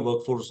 we need a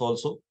workforce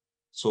also.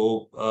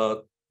 So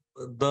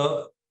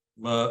the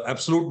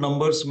absolute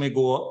numbers may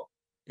go up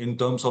in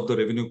terms of the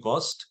revenue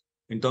cost,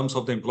 in terms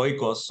of the employee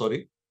cost,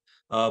 sorry.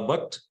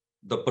 But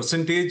the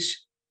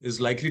percentage is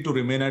likely to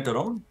remain at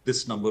around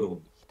this number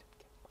only.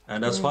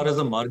 And as far as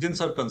the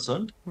margins are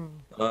concerned,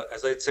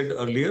 as I said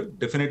earlier,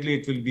 definitely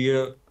it will be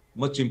a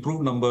much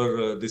improved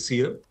number this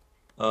year.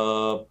 We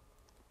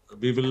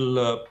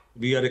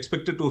are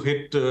expected to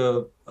hit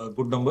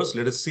good numbers.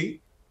 Let us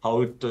see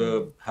how it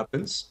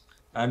happens.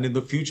 And in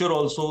the future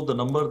also, the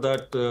number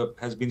that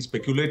has been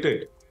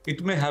speculated,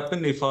 it may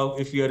happen if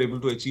we are able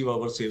to achieve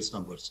our sales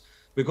numbers.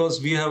 Because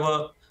we have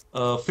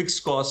a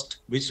fixed cost,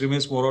 which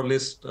remains more or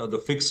less the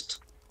fixed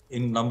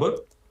in number.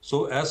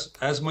 So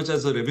as much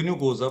as the revenue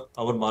goes up,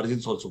 our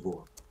margins also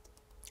go up.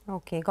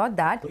 Okay, got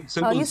that.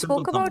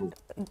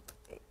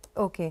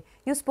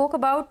 You spoke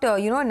about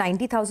a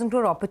 90,000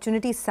 crore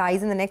opportunity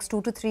size in the next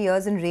 2 to 3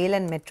 years in rail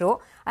and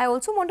metro. I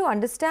also want to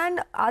understand,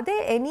 is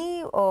there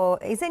any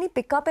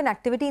pickup in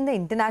activity in the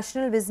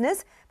international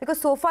business?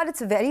 Because so far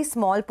it's a very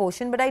small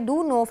portion, but I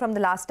do know from the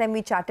last time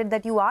we chatted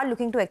that you are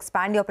looking to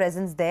expand your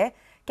presence there.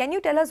 Can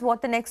you tell us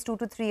what the next 2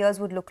 to 3 years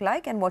would look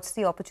like and what's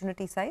the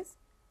opportunity size?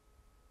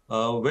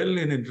 Well,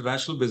 in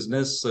international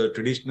business,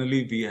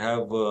 traditionally, we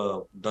have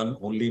done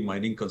only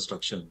mining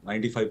construction.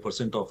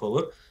 95% of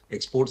our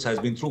exports has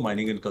been through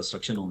mining and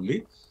construction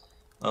only.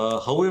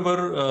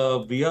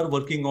 However, we are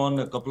working on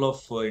a couple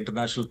of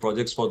international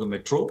projects for the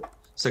metro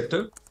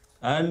sector.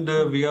 And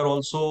we are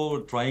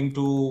also trying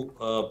to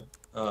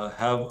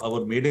have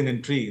our maiden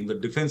entry in the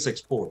defense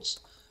exports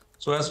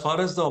So as far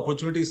as the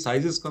opportunity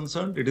size is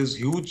concerned, it is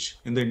huge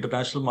in the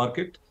international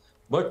market,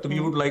 but we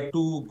would like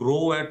to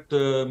grow at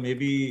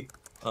maybe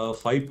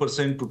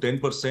 5% to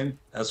 10%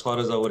 as far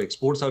as our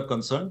exports are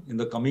concerned in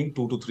the coming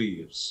 2 to 3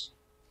 years.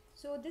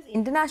 So this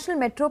international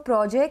metro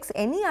projects,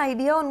 any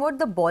idea on what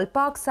the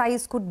ballpark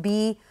size could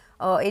be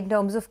in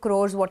terms of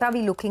crores? What are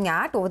we looking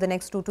at over the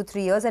next 2 to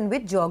 3 years, and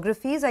which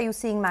geographies are you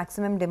seeing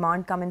maximum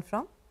demand coming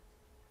from?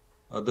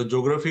 The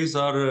geographies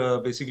are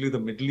basically the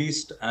Middle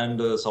East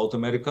and South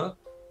America.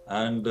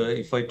 And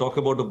if I talk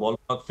about a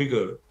ballpark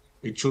figure,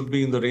 it should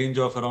be in the range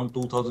of around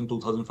 2,000,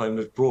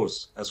 2,500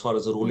 crores as far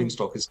as the rolling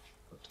stock is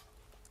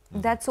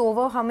concerned. That's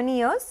over how many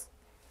years?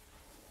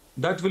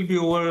 That will be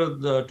over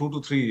the 2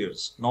 to 3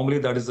 years. Normally,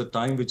 that is the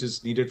time which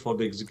is needed for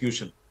the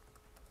execution.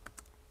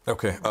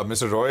 Okay,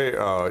 Mr. Roy,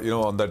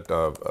 on that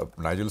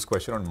Nigel's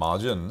question on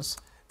margins,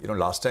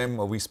 last time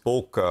we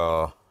spoke,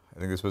 I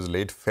think this was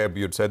late Feb,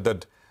 you had said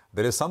that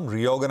there is some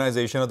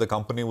reorganization of the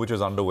company which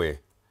is underway,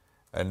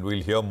 and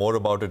we'll hear more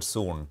about it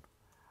soon.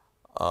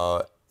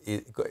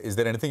 Is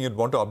there anything you'd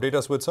want to update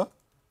us with, sir?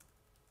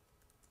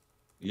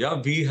 Yeah,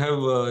 we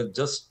have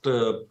just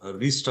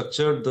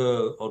restructured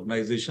the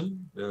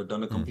organization,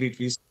 done a complete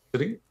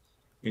restructuring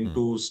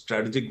into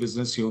strategic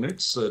business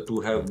units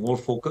to have more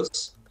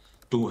focus,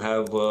 to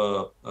have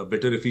a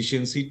better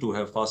efficiency, to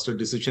have faster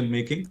decision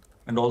making,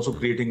 and also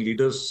creating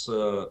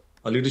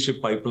a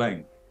leadership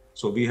pipeline.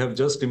 So we have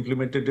just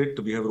implemented it.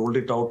 We have rolled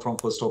it out from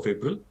 1st of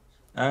April.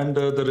 And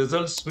the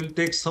results will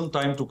take some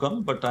time to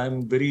come, but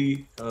I'm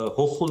very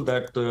hopeful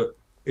that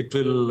it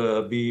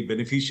will be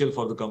beneficial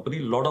for the company.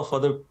 A lot of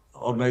other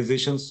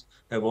organizations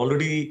have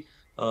already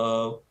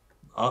are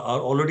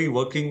already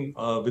working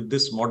with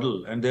this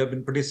model, and they have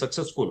been pretty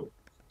successful.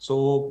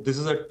 So this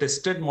is a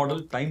tested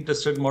model,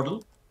 time-tested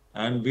model,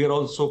 and we are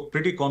also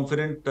pretty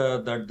confident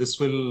that this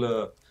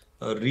will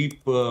reap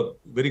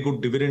very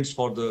good dividends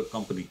for the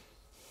company.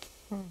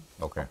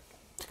 Okay.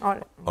 All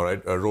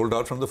right. Rolled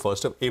out from the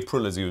 1st of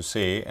April, as you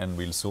say, and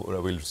we'll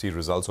see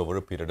results over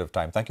a period of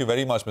time. Thank you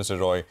very much, Mr.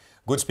 Roy.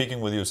 Good speaking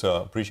with you,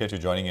 sir. Appreciate you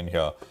joining in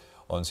here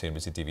on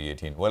CNBC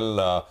TV18.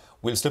 Well,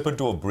 we'll slip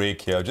into a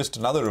break here. Just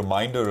another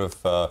reminder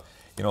of,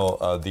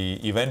 the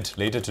event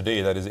later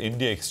today, that is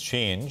India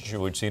Exchange,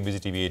 which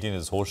CNBC TV18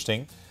 is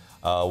hosting,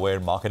 where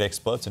market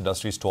experts,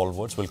 industry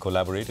stalwarts will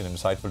collaborate in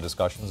insightful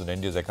discussions on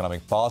India's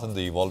economic path and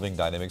the evolving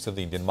dynamics of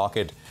the Indian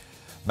market.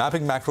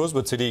 Mapping macros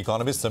with city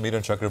economists Samir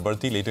and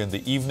Chakrabarti. Later in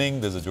the evening,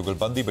 there's a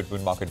jugalbandi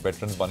between market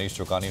veterans Manish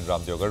Chokani and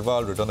Ramdev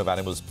Agarwal. Return of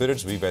animal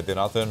spirits, V.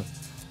 Vaidyanathan,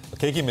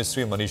 KK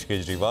Mistry and Manish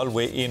Kejriwal.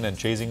 Weigh in and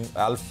chasing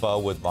alpha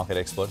with market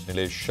experts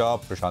Nilesh Shah,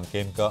 Prashant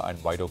Kemka and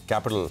White Oak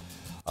Capital.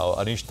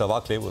 Anish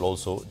Tawakle will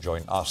also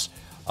join us.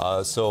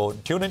 So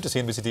tune in to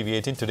CNBC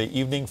TV18 today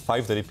evening,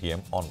 5:30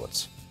 p.m.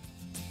 onwards.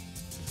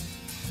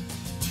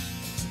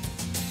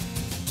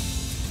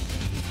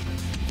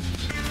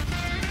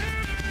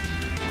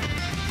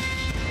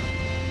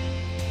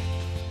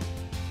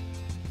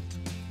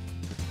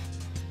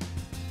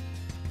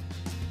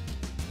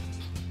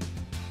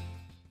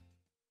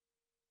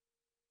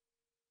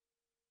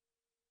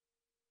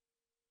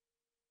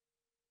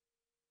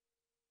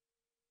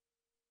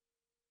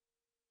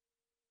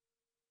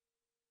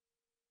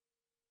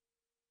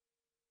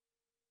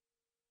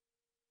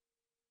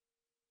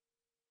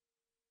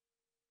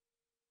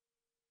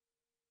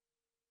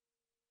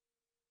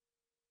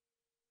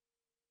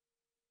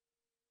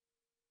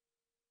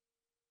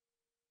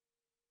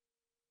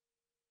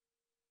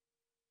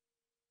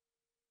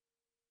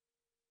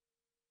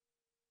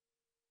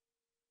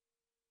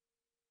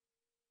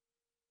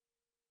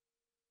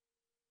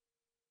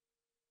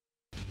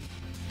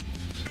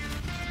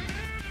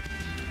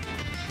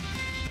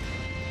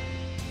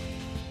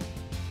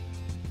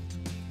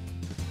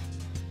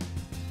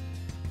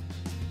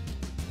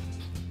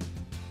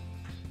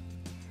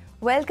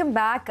 Welcome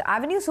back.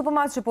 Avenue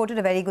Supermarts reported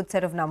a very good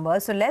set of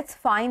numbers. So let's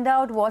find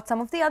out what some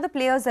of the other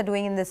players are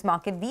doing in this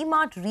market.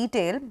 V-Mart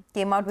Retail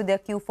came out with their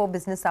Q4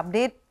 business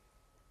update.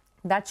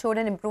 That showed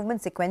an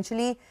improvement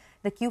sequentially.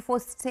 The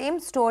Q4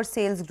 same-store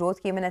sales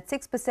growth came in at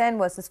 6%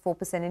 versus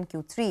 4% in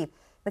Q3.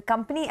 The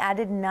company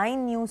added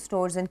 9 new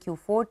stores in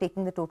Q4,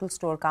 taking the total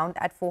store count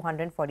at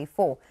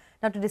 444.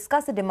 Now, to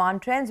discuss the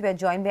demand trends, we are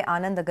joined by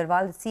Anand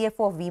Agarwal, the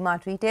CFO of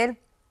V-Mart Retail.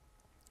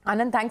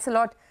 Anand, thanks a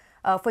lot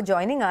for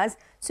joining us.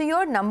 So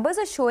your numbers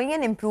are showing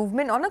an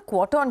improvement on a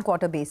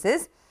quarter-on-quarter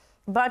basis.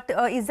 But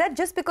is that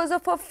just because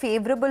of a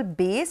favorable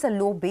base, a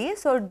low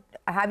base, or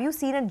have you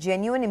seen a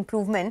genuine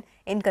improvement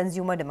in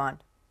consumer demand?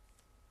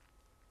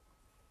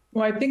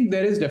 Well, I think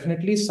there is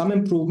definitely some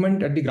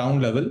improvement at the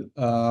ground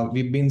level.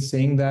 We've been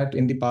saying that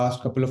in the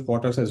past couple of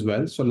quarters as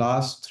well. So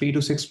last 3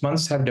 to 6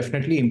 months have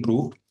definitely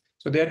improved.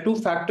 So there are two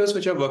factors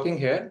which are working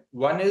here.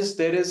 One is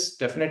there is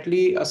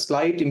definitely a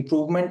slight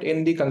improvement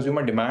in the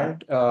consumer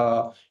demand,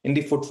 in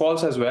the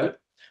footfalls as well.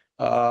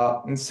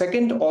 And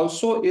second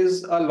also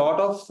is a lot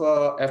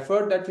of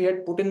effort that we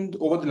had put in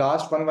over the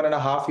last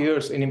 1.5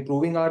 years in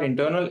improving our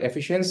internal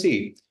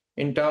efficiency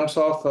in terms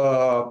of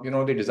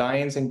the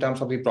designs, in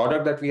terms of the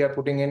product that we are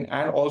putting in,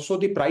 and also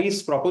the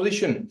price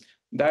proposition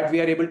that we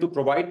are able to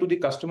provide to the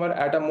customer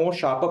at a more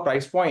sharper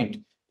price point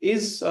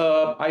is,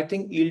 I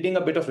think, yielding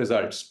a bit of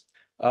results.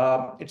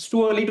 It's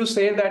too early to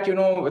say that,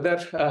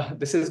 whether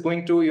this is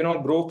going to,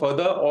 grow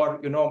further or,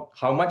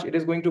 how much it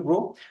is going to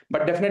grow.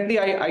 But definitely,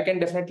 I can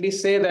definitely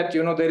say that,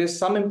 there is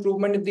some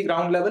improvement at the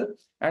ground level.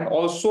 And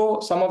also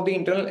some of the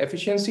internal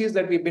efficiencies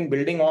that we've been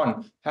building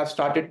on have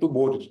started to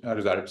bode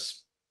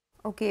results.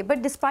 Okay,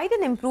 but despite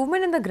an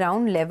improvement in the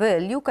ground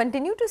level, you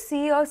continue to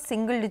see a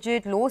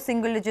single-digit, low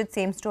single-digit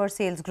same-store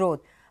sales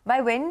growth.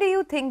 By when do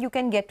you think you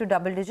can get to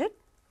double-digit?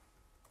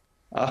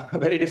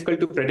 Very difficult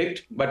to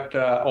predict, but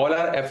all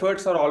our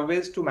efforts are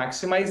always to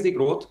maximize the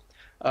growth.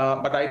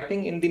 But I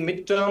think in the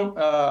midterm,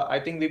 I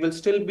think we will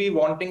still be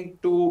wanting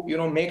to,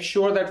 make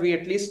sure that we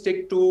at least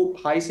stick to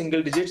high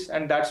single digits,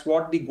 and that's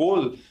what the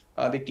goal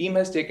the team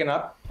has taken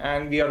up,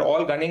 and we are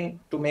all gunning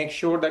to make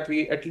sure that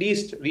we at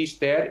least reach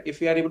there. If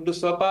we are able to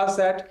surpass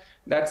that,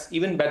 that's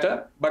even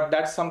better, but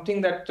that's something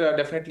that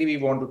definitely we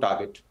want to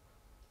target.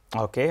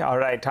 Okay, all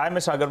right. Hi,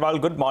 Mr. Agarwal.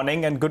 Good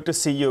morning and good to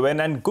see you in,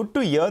 and good to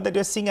hear that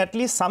you're seeing at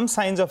least some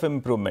signs of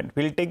improvement.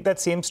 We'll take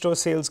that same-store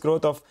sales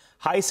growth of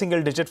high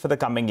single digit for the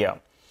coming year.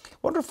 I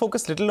want to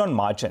focus a little on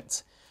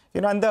margins.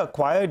 And the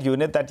acquired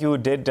unit that you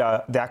did,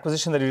 the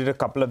acquisition that you did a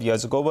couple of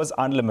years ago was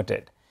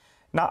Unlimited.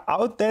 Now,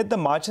 out there, the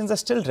margins are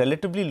still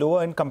relatively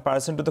lower in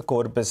comparison to the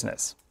core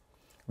business.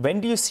 When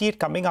do you see it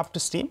coming up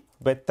to steam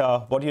with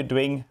what you're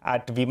doing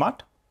at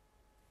V-Mart?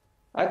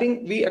 I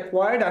think we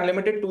acquired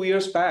Unlimited 2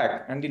 years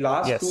back, and the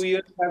last 2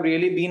 years have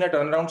really been a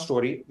turnaround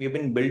story. We've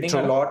been building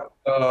a lot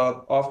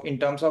in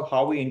terms of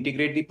how we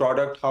integrate the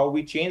product, how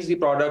we change the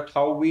product,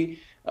 how we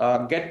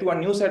get to a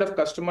new set of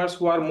customers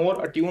who are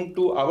more attuned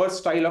to our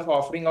style of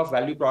offering of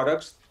value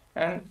products.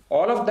 And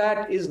all of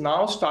that is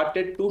now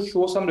started to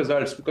show some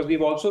results, because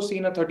we've also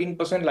seen a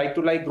 13%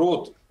 like-to-like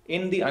growth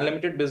in the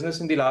Unlimited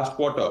business in the last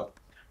quarter.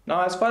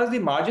 Now, as far as the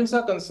margins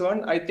are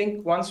concerned, I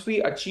think once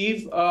we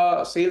achieve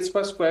sales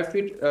per square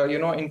feet,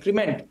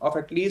 increment of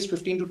at least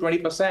 15 to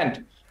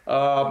 20%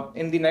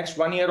 in the next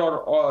 1 year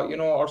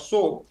or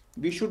so,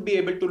 we should be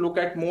able to look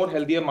at more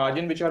healthier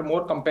margin, which are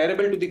more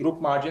comparable to the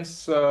group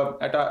margins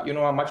at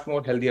a much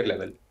more healthier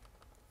level.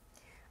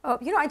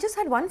 I just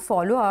had one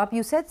follow-up.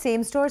 You said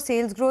same-store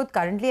sales growth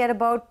currently at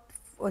about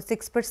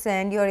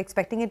 6%. You're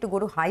expecting it to go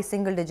to high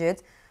single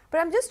digits. But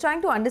I'm just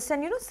trying to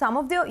understand, some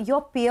of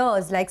your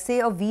peers, like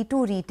say a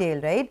V2 Retail,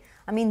 right?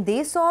 I mean,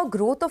 they saw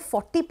growth of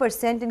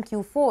 40% in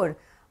Q4.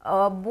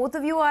 Both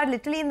of you are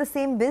literally in the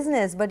same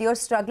business, but you're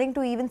struggling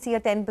to even see a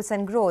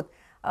 10% growth.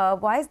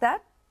 Why is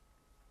that?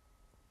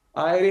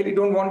 I really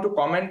don't want to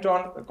comment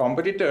on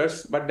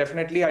competitors, but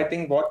definitely I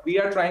think what we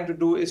are trying to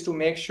do is to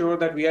make sure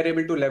that we are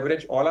able to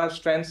leverage all our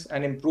strengths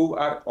and improve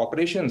our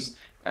operations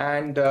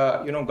and,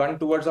 gun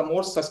towards a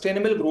more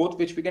sustainable growth,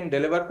 which we can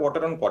deliver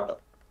quarter on quarter.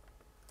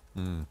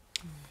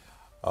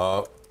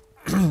 Mr.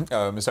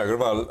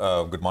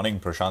 Agarwal, good morning,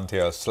 Prashant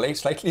here.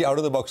 Slightly out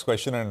of the box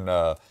question,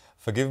 and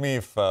forgive me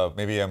if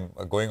maybe I'm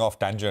going off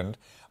tangent,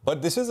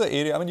 but this is an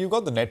area. I mean, you've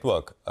got the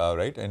network,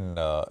 right?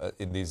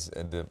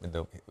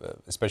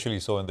 Especially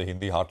so in the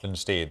Hindi heartland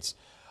states.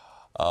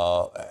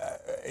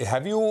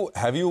 Have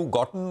you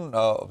gotten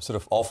sort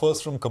of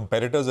offers from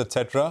competitors,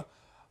 etc.?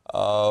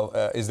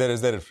 Is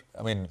there?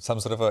 I mean, some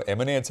sort of a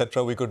M&A,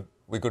 etc. We could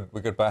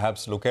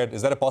perhaps look at.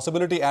 Is that a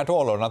possibility at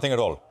all, or nothing at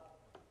all?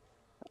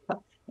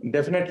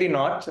 Definitely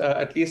not.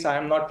 At least I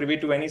am not privy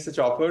to any such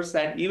offers.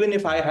 And even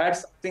if I had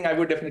something, I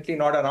would definitely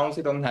not announce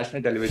it on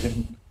national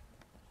television.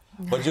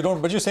 But you don't.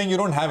 But you're saying you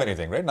don't have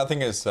anything, right? Nothing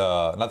has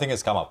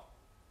come up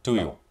to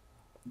you.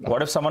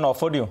 What if someone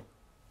offered you?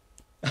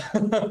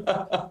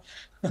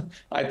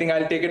 I think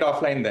I'll take it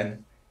offline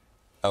then.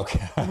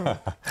 Okay.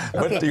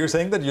 But you're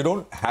saying that you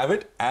don't have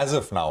it as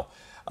of now.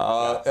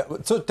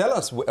 So tell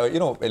us,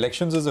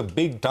 elections is a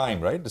big time,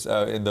 right?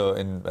 In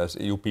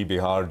UP,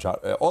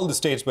 Bihar, all the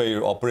states where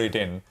you operate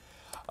in.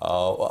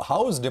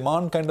 How is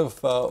demand kind of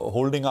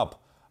holding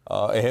up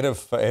ahead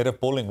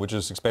of polling, which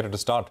is expected to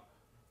start?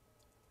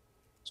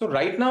 So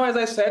right now, as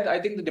I said, I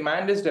think the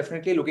demand is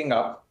definitely looking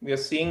up. We are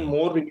seeing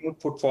more renewed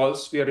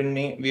footfalls. We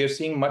are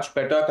seeing much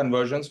better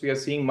conversions. We are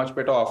seeing much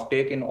better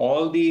offtake in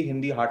all the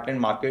Hindi heartland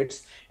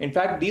markets. In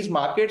fact, these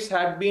markets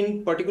have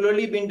been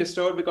particularly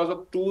disturbed because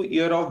of 2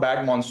 years of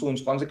bad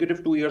monsoons,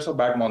 consecutive 2 years of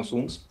bad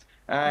monsoons.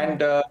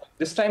 And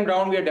this time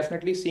round, we are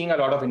definitely seeing a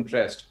lot of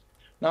interest.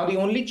 Now, the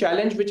only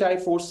challenge which I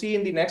foresee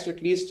in the next,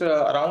 at least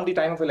around the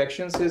time of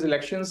elections, is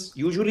elections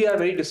usually are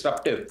very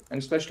disruptive,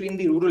 and especially in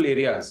the rural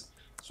areas.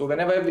 So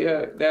whenever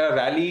there are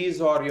rallies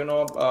or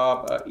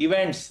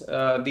events,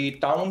 the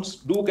towns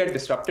do get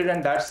disrupted,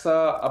 and that's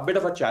a bit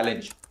of a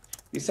challenge.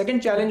 The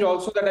second challenge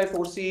also that I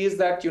foresee is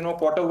that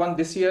Q1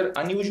 this year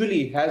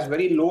unusually has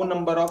very low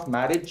number of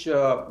marriage,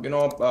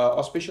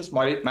 auspicious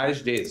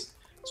marriage days.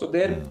 So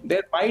there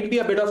might be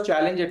a bit of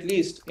challenge at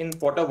least in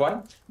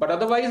Q1, but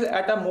otherwise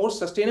at a more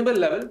sustainable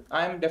level,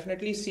 I am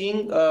definitely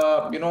seeing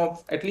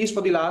at least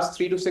for the last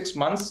 3 to 6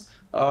 months.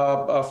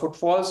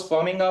 Footfalls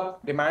firming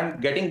up,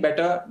 demand getting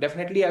better,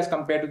 definitely as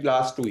compared to the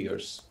last 2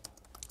 years.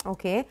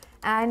 Okay,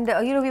 and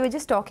we were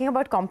just talking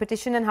about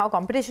competition and how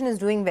competition is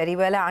doing very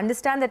well. I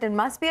understand that it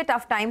must be a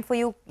tough time for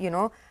you,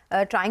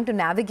 trying to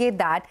navigate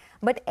that.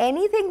 But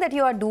anything that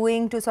you are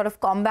doing to sort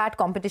of combat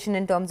competition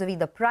in terms of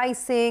either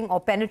pricing or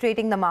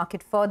penetrating the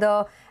market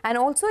further, and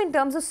also in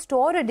terms of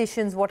store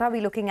additions, what are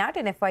we looking at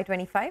in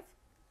FY25?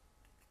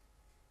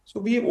 So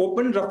we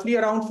opened roughly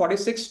around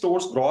 46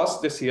 stores gross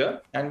this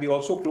year, and we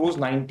also closed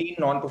 19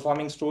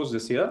 non-performing stores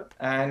this year.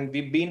 And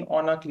we've been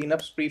on a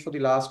cleanup spree for the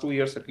last 2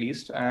 years at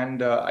least.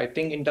 And I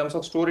think in terms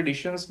of store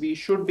additions, we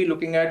should be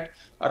looking at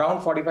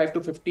around 45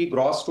 to 50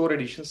 gross store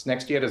additions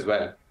next year as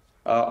well.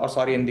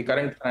 In the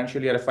current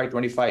financial year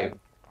FY25.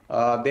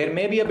 There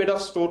may be a bit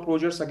of store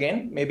closures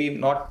again, maybe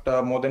not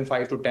more than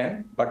 5 to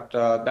 10, but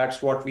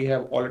that's what we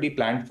have already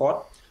planned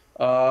for.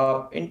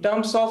 In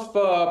terms of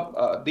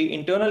the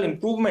internal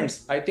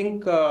improvements, I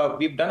think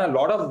we've done a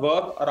lot of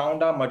work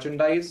around our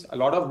merchandise, a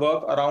lot of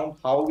work around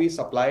how we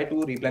supply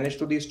to replenish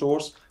to these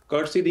stores,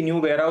 courtesy the new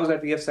warehouse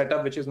that we have set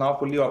up, which is now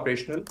fully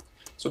operational.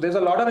 So there's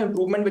a lot of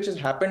improvement which has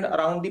happened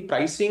around the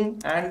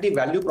pricing and the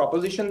value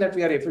proposition that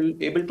we are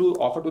able to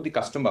offer to the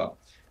customer.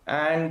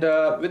 And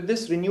with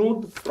this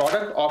renewed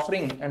product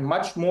offering and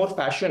much more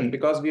fashion,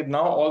 because we've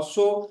now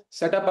also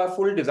set up a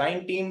full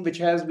design team, which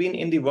has been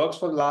in the works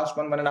for the last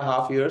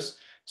 1.5 years.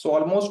 So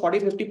almost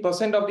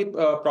 40-50% of the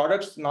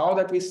products now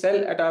that we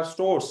sell at our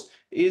stores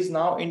is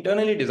now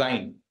internally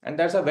designed. And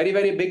that's a very,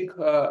 very big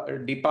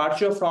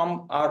departure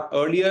from our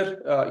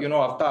earlier,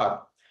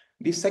 avatar.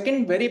 The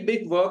second very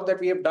big work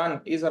that we have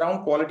done is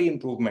around quality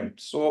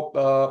improvement.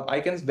 So I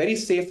can very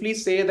safely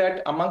say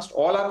that amongst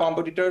all our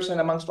competitors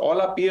and amongst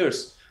all our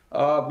peers,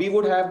 we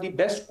would have the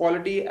best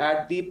quality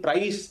at the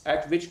price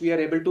at which we are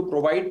able to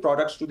provide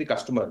products to the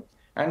customer.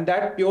 And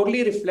that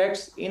purely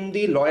reflects in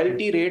the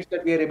loyalty rates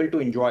that we are able to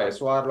enjoy.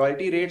 So our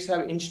loyalty rates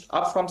have inched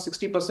up from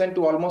 60%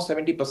 to almost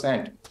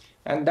 70%.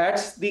 And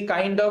that's the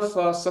kind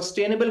of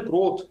sustainable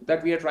growth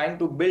that we are trying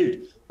to build,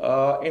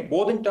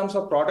 both in terms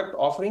of product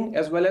offering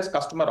as well as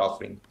customer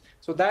offering.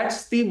 So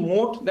that's the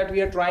moat that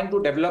we are trying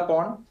to develop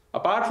on.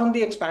 Apart from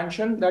the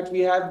expansion that we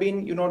have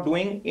been,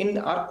 doing in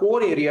our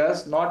core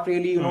areas, not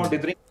really,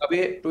 dithering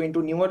away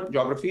into newer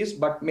geographies,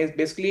 but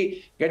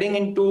basically getting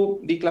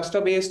into the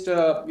cluster-based,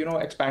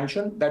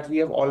 expansion that we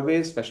have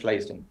always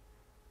specialized in.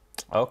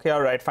 Okay,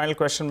 all right. Final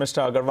question,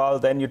 Mr. Agarwal.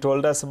 Then you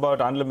told us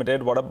about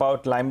Unlimited. What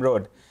about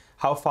LimeRoad?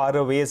 How far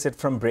away is it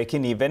from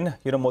breaking even?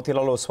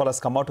 Motilal Oswal has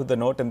come out with a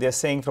note, and they're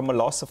saying from a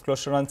loss of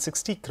close to around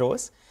 60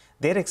 crores,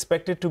 they're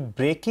expected to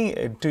break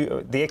even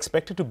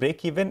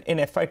in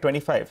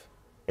FY25.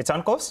 It's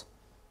on course?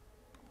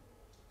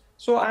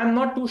 So I'm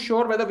not too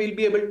sure whether we'll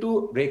be able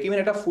to break even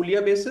at a full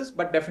year basis,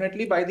 but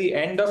definitely by the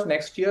end of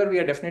next year, we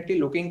are definitely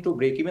looking to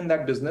break even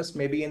that business,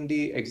 maybe in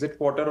the exit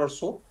quarter or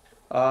so.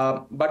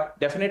 But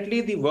definitely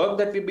the work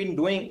that we've been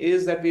doing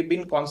is that we've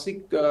been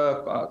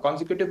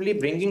consecutively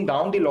bringing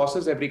down the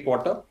losses every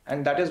quarter.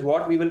 And that is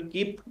what we will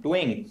keep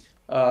doing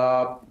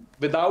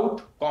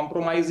without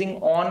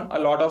compromising on a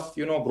lot of,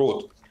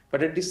 growth.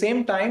 But at the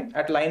same time,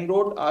 at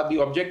LimeRoad,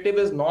 the objective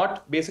is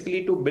not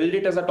basically to build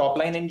it as a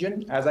top-line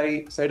engine, as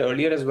I said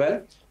earlier as well.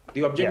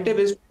 The objective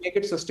is to make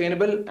it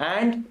sustainable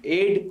and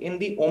aid in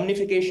the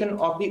omnification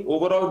of the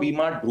overall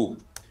V-Mart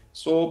group.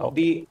 So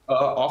the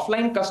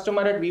offline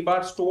customer at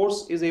V-Mart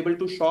stores is able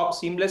to shop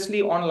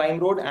seamlessly on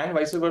LimeRoad, and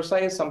vice versa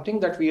is something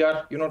that we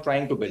are,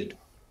 trying to build.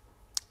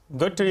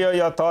 Good to hear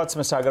your thoughts,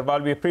 Mr.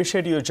 Agarwal. We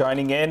appreciate you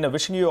joining in.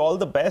 Wishing you all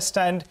the best,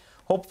 and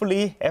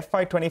hopefully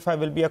FY25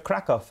 will be a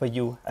cracker for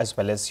you as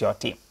well as your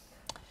team.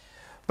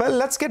 Well,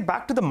 let's get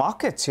back to the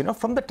markets.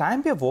 From the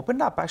time we have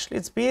opened up, actually,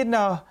 it's been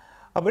a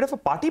bit of a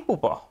party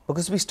pooper,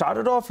 because we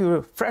started off, we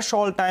were fresh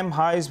all-time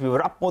highs. We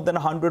were up more than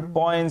 100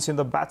 points.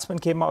 The batsmen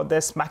came out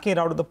there smacking it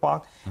out of the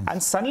park.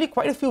 And suddenly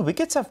quite a few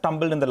wickets have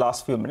tumbled in the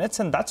last few minutes.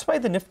 And that's why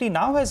the Nifty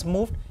now has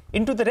moved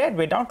into the red.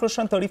 We're down close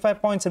to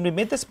 35 points. And we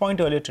made this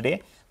point earlier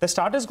today. The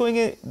start is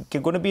going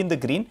to be in the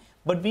green,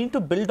 but we need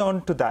to build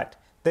on to that.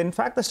 In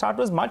fact, the start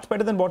was much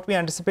better than what we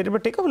anticipated.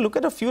 But take a look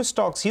at a few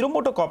stocks. Hero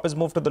MotoCorp has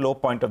moved to the low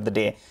point of the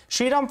day.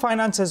 Shriram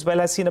Finance as well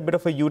has seen a bit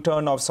of a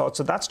U-turn of sorts.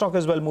 So that stock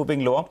as well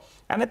moving lower.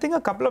 And I think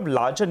a couple of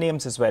larger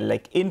names as well,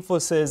 like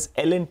Infosys,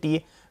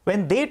 L&T.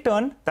 When they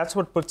turn, that's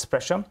what puts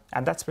pressure.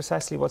 And that's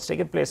precisely what's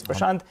taken place.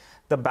 Prashant,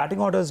 the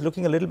batting order is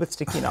looking a little bit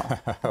sticky now.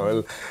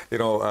 Well,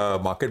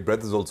 market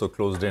breadth is also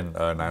closed in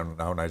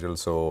now, Nigel.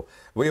 So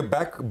we're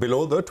back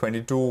below the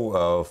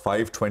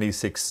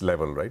 22,526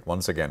 level, right?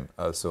 Once again.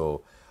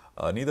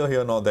 Neither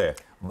here nor there.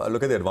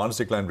 Look at the advanced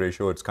decline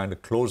ratio. It's kind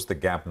of closed the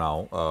gap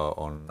now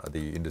on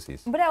the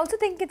indices. But I also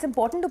think it's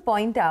important to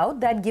point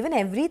out that given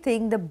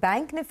everything, the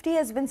Bank Nifty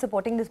has been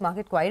supporting this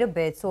market quite a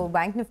bit. So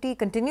Bank Nifty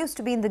continues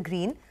to be in the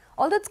green,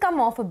 although it's come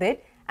off a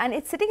bit. and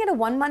it's sitting at a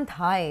 1-month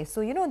high.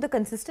 So, you know, the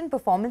consistent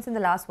performance in the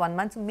last 1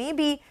 month. So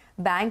maybe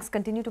banks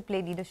continue to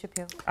play leadership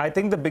here. I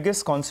think the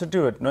biggest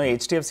constituent,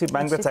 HDFC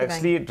Bank, that's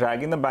actually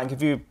dragging the bank.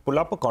 If you pull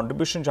up a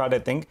contribution chart, I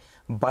think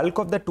bulk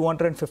of the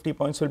 250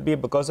 points will be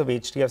because of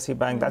HDFC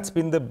Bank. That's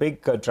been the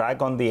big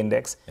drag on the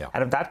index.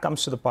 And if that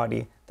comes to the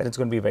party, then it's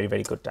going to be very,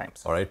 very good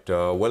times. All right.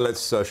 Well,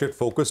 let's shift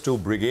focus to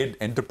Brigade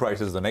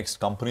Enterprises, the next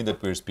company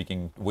that we're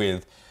speaking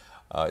with.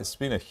 It's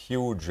been a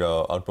huge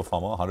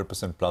outperformer,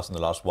 100% plus in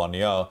the last 1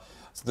 year.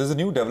 So there's a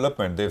new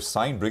development.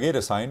 Brigade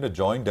has signed a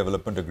joint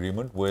development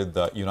agreement with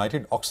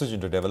United Oxygen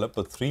to develop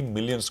a 3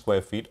 million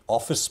square feet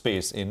office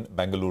space in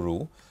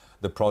Bengaluru.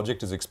 The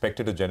project is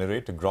expected to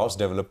generate a gross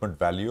development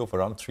value of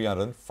around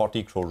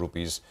 340 crore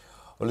rupees.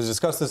 Well, let's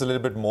discuss this a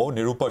little bit more.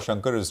 Nirupa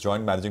Shankar is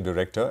Joint Managing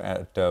Director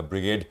at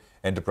Brigade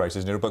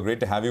Enterprises. Nirupa, great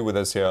to have you with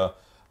us here.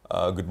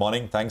 Good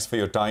morning. Thanks for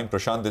your time.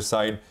 Prashant this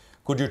side.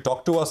 Could you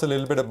talk to us a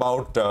little bit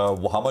about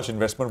how much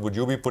investment would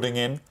you be putting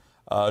in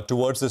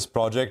towards this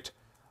project?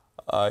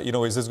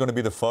 Is this going to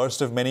be the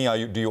first of many?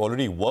 Do you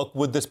already work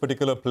with this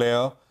particular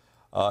player?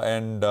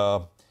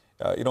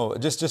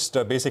 Just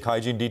basic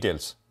hygiene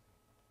details.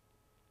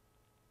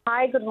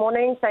 Hi, good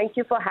morning. Thank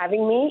you for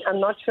having me. I'm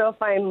not sure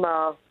if I'm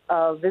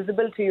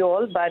visible to you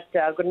all, but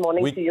good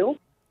morning to you.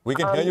 We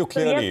can hear you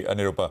clearly,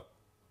 Nirupa.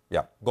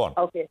 Yeah, go on.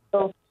 Okay.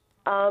 So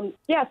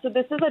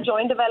this is a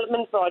joint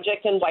development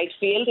project in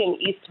Whitefield in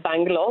East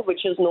Bangalore,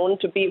 which is known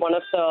to be one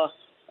of the,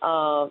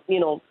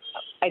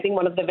 I think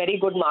one of the very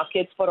good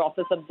markets for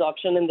office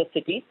absorption in the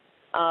city.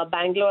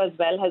 Bangalore as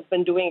well has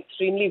been doing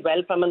extremely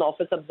well from an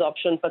office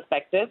absorption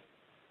perspective.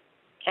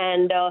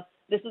 And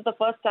this is the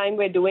first time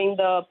we're doing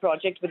the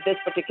project with this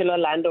particular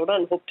landowner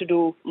and hope to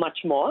do much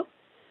more.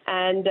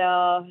 And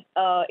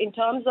in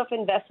terms of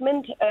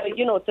investment,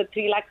 it's a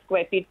 3 lakh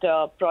square feet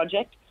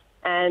project.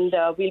 And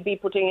we'll be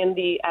putting in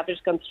the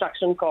average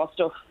construction cost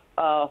of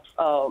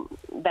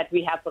that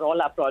we have for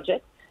all our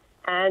projects.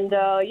 And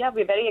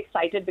we're very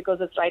excited because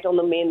it's right on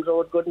the main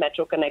road, good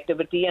metro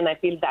connectivity. And I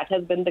feel that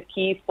has been the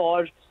key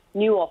for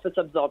new office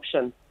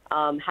absorption.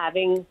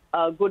 Having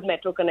good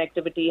metro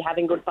connectivity,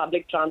 having good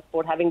public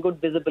transport, having good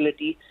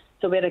visibility.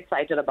 So we're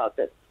excited about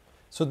this.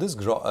 So this,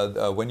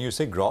 when you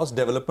say gross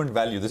development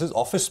value, this is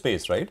office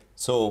space, right?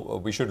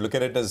 So we should look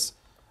at it as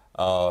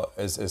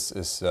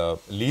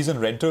lease and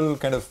rental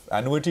kind of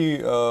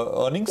annuity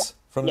earnings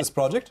from this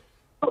project?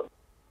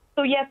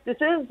 So yes, this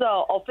is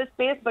office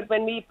space, but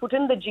when we put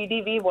in the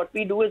GDV, what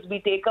we do is we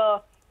take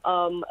a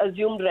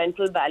assumed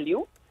rental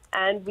value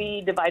and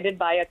we divide it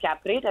by a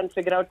cap rate and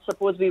figure out,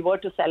 suppose we were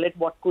to sell it,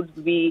 what could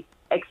we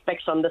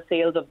expect from the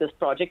sales of this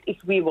project if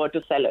we were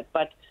to sell it,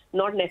 but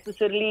not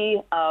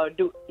necessarily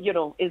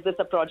is this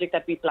a project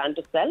that we plan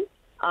to sell?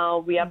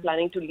 We are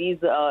planning to lease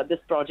this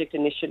project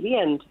initially,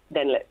 and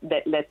then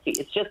let's see.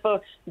 It's just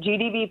for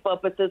GDV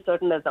purposes,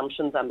 certain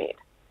assumptions are made.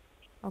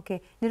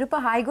 Okay.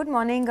 Nirupa, hi, good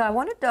morning. I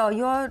wanted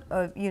your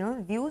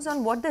views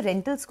on what the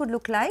rentals could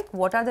look like.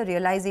 What are the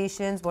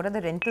realizations? What are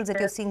the rentals that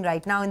you're seeing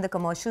right now in the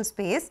commercial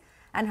space?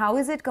 And how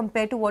is it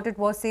compared to what it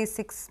was, say,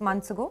 6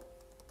 months ago?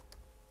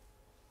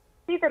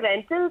 See, the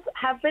rentals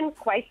have been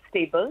quite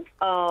stable.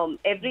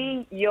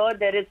 Every year,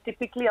 there is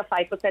typically a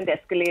 5%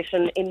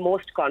 escalation in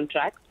most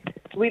contracts.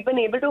 We've been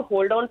able to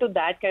hold on to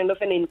that kind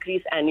of an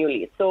increase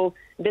annually. So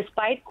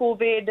despite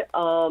COVID,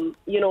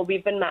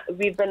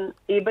 we've been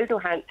able to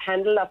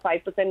handle a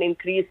 5%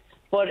 increase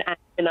per annum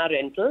in our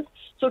rentals.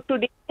 So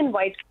today in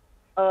White,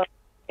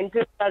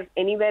 rentals are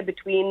anywhere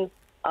between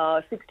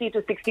 60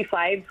 to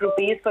 65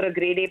 rupees for a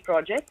grade A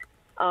project.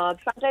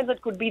 Sometimes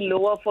it could be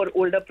lower for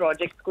older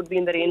projects, could be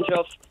in the range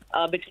of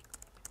between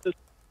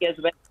 260 as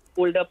well,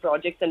 older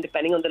projects and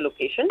depending on the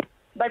location.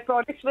 But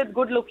projects with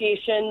good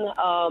location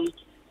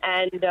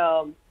and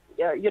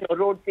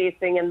road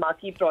facing and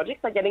marquee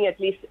projects are getting at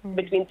least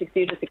between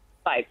 60 to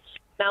 65.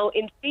 Now,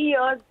 in 3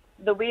 years,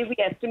 the way we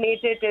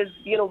estimate it is,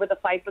 with a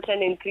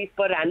 5% increase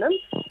per annum,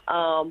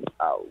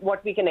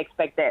 what we can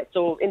expect there.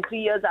 So in 3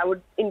 years, I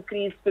would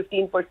increase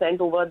 15%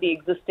 over the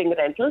existing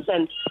rentals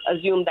and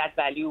assume that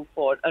value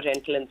for a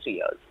rental in 3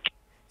 years.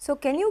 So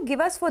can you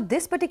give us, for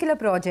this particular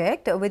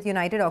project with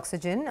United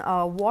Oxygen,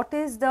 what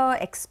is the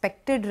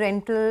expected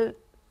rental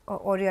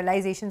or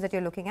realizations that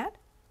you're looking at?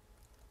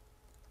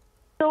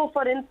 So,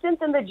 for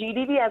instance, in the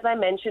GDV, as I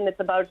mentioned,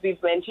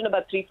 we've mentioned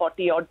about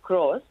 340 odd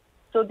crores.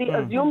 So the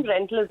assumed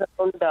rental is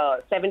around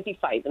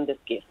 75 in this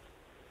case.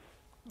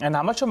 And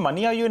how much of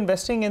money are you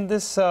investing in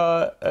this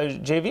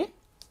JV?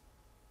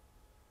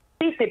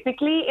 See,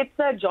 typically, it's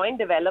a joint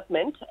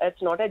development.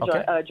 It's not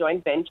a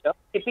joint venture.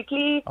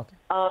 Typically,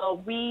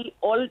 we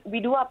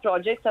do our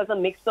projects as a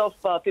mix of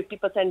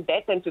 50%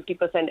 debt and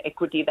 50%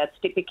 equity. That's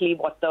typically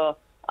what the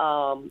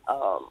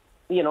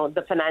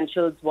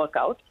financials work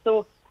out.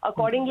 So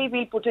accordingly,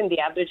 we put in the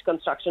average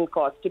construction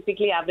cost.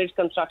 Typically, average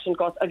construction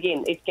cost,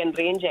 again, it can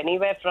range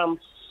anywhere from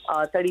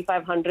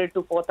 3,500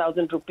 to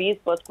 4,000 rupees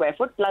per square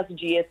foot plus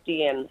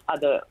GST and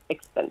other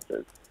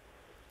expenses.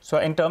 So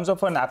in terms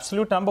of an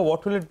absolute number,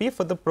 what will it be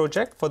for the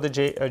project, for the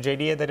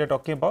JDA that you're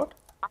talking about?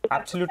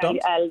 Absolute terms?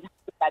 I'll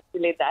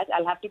calculate that.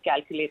 I'll have to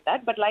calculate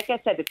that. But like I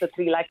said, it's a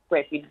 3 lakh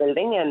square feet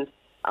building, and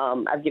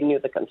I've given you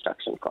the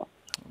construction cost.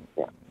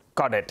 Yeah.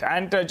 Got it.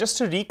 And just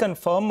to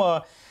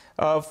reconfirm,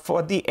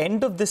 for the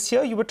end of this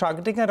year, you were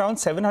targeting around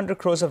 700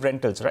 crores of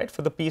rentals, right,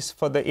 for the piece,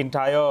 for the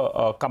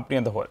entire company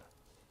on the whole?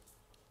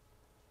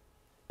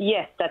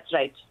 Yes, that's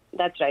right.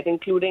 That's right,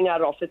 including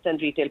our office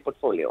and retail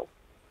portfolio.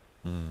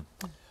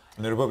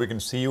 Nirupa, we can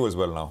see you as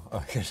well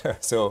now.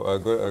 So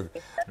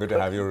good to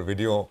have your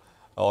video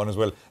on as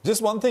well.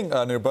 Just one thing,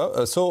 Nirupa.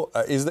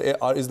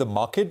 Is the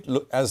market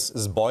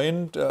as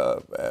buoyant,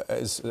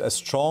 as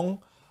strong,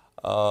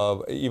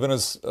 even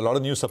as a lot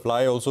of new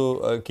supply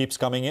also keeps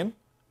coming in,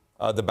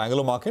 the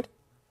Bangalore market?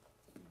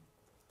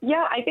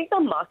 Yeah, I think the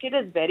market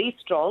is very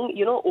strong.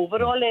 You know,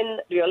 overall in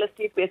real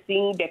estate, we're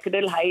seeing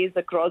decadal highs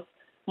across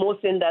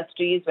most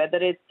industries, whether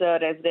it's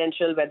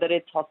residential, whether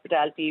it's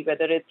hospitality,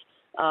 whether it's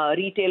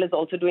retail is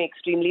also doing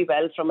extremely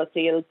well from a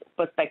sales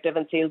perspective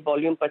and sales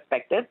volume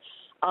perspective.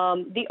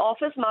 The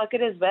office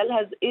market as well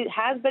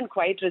has been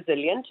quite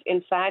resilient.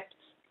 In fact,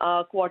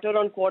 quarter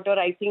on quarter,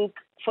 I think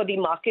for the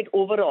market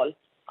overall,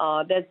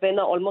 there's been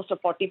almost a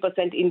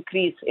 40%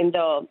 increase in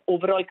the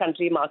overall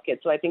country market.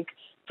 So I think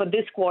for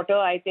this quarter,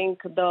 I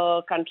think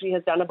the country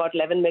has done about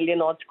 11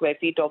 million odd square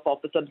feet of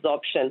office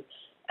absorption.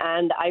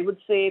 And I would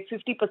say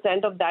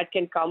 50% of that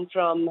can come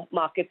from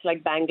markets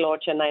like Bangalore,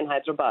 Chennai, and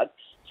Hyderabad.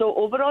 So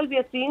overall, we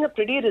are seeing a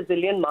pretty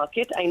resilient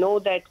market. I know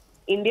that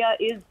India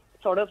is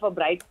sort of a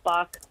bright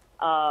spark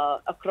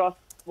across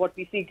what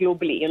we see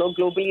globally. You know,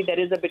 globally, there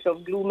is a bit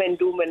of gloom and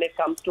doom when it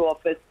comes to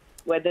office,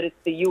 whether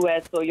it's the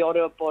US or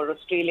Europe or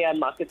Australia and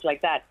markets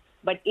like that.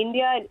 But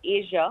India and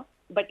Asia,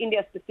 but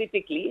India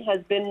specifically,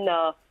 has been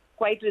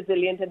quite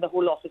resilient in the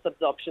whole office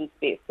absorption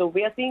space. So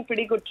we are seeing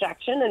pretty good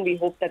traction, and we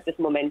hope that this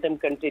momentum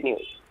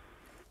continues.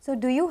 So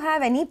do you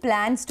have any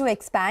plans to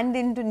expand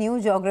into new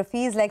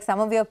geographies like some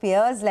of your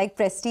peers, like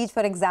Prestige,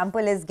 for example,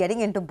 is getting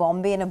into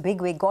Bombay in a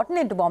big way, gotten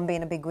into Bombay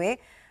in a big way?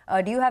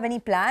 Do you have any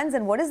plans?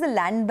 And what is the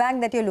land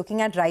bank that you're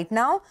looking at right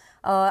now?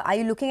 Are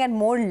you looking at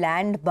more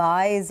land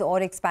buys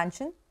or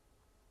expansion?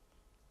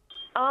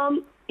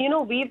 You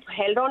know, we've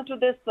held on to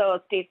this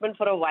statement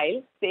for a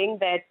while, saying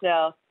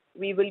that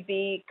we will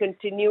be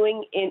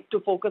continuing to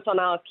focus on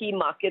our key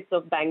markets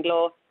of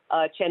Bangalore,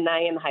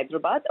 Chennai, and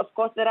Hyderabad. Of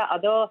course, there are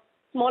other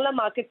smaller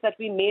markets that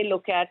we may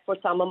look at for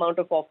some amount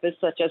of office,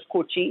 such as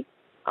Kochi.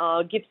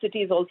 GIFT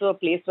City is also a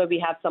place where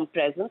we have some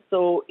presence.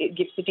 So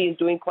GIFT City is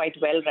doing quite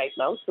well right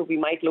now. So we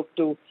might look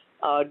to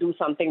do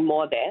something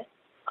more there.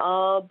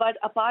 But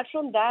apart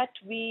from that,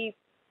 we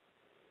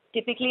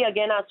typically,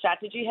 again, our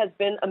strategy has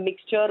been a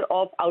mixture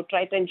of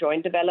outright and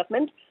joint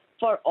development.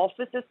 For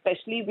office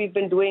especially, we've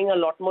been doing a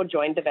lot more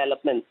joint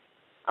developments,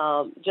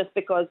 just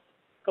because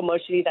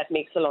commercially that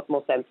makes a lot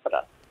more sense for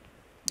us.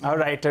 All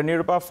right,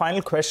 Nirupa,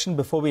 final question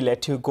before we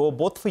let you go.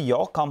 Both for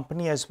your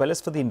company as well as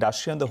for the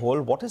industry on the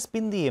whole, what has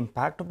been the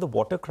impact of the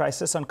water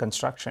crisis on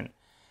construction?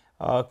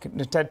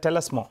 Tell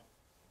us more.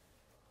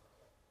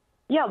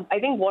 Yeah, I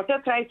think water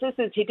crisis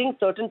is hitting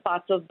certain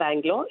parts of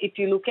Bangalore. If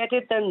you look at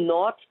it, the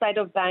north side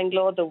of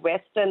Bangalore, the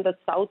west and the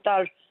south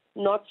are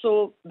not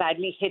so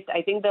badly hit.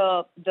 I think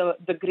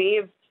the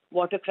grave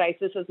water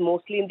crisis is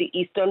mostly in the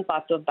eastern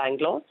parts of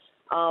Bangalore.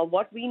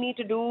 What we need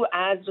to do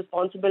as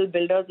responsible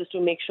builders is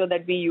to make sure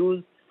that we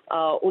use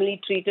only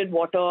treated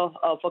water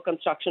for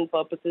construction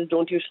purposes,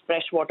 don't use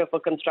fresh water for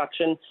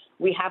construction.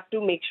 We have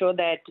to make sure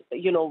that,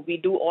 you know, we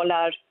do all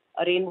our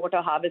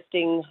rainwater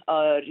harvesting,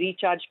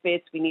 recharge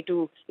pits. We need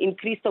to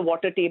increase the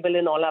water table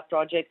in all our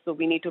projects. So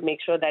we need to make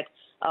sure that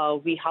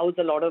we house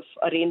a lot of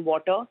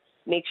rainwater,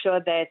 make sure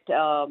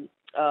that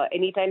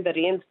anytime the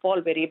rains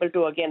fall, we're able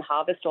to, again,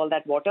 harvest all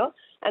that water.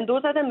 And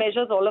those are the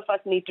measures all of us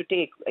need to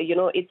take. You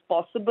know, it's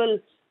possible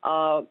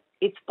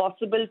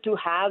to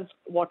have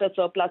water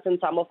surplus in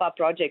some of our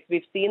projects.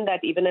 We've seen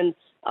that even in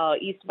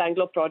East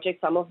Bangalore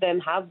projects, some of them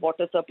have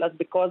water surplus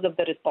because of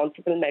the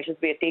responsible measures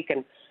we have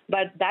taken.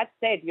 But that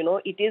said, you know,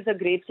 it is a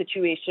great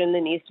situation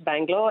in East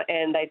Bangalore.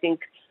 And I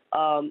think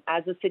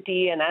as a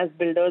city and as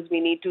builders, we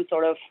need to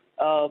sort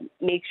of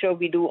make sure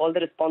we do all the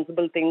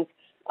responsible things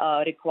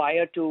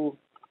required to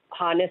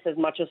harness as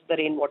much of the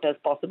rainwater as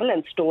possible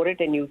and store it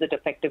and use it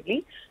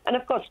effectively. And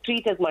of course,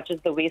 treat as much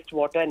as the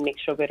wastewater and make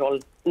sure we're all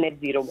net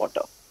zero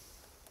water.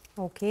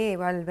 Okay,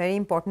 well, very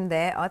important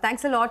there.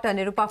 Thanks a lot,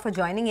 Nirupa, for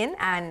joining in,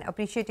 and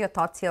appreciate your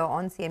thoughts here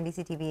on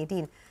CNBC TV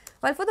 18.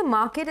 Well, for the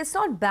market, it's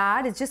not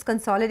bad. It's just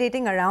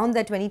consolidating around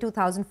that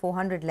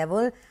 22,400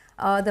 level.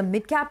 The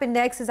Midcap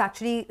index is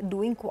actually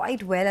doing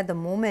quite well at the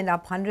moment,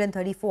 up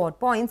 134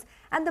 points.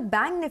 And the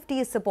Bank Nifty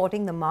is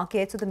supporting the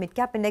market. So the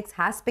Midcap index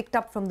has picked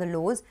up from the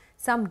lows.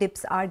 Some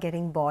dips are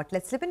getting bought.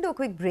 Let's slip into a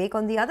quick break.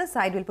 On the other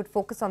side, we'll put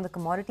focus on the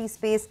commodity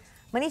space.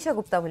 Manisha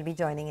Gupta will be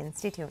joining in.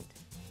 Stay tuned.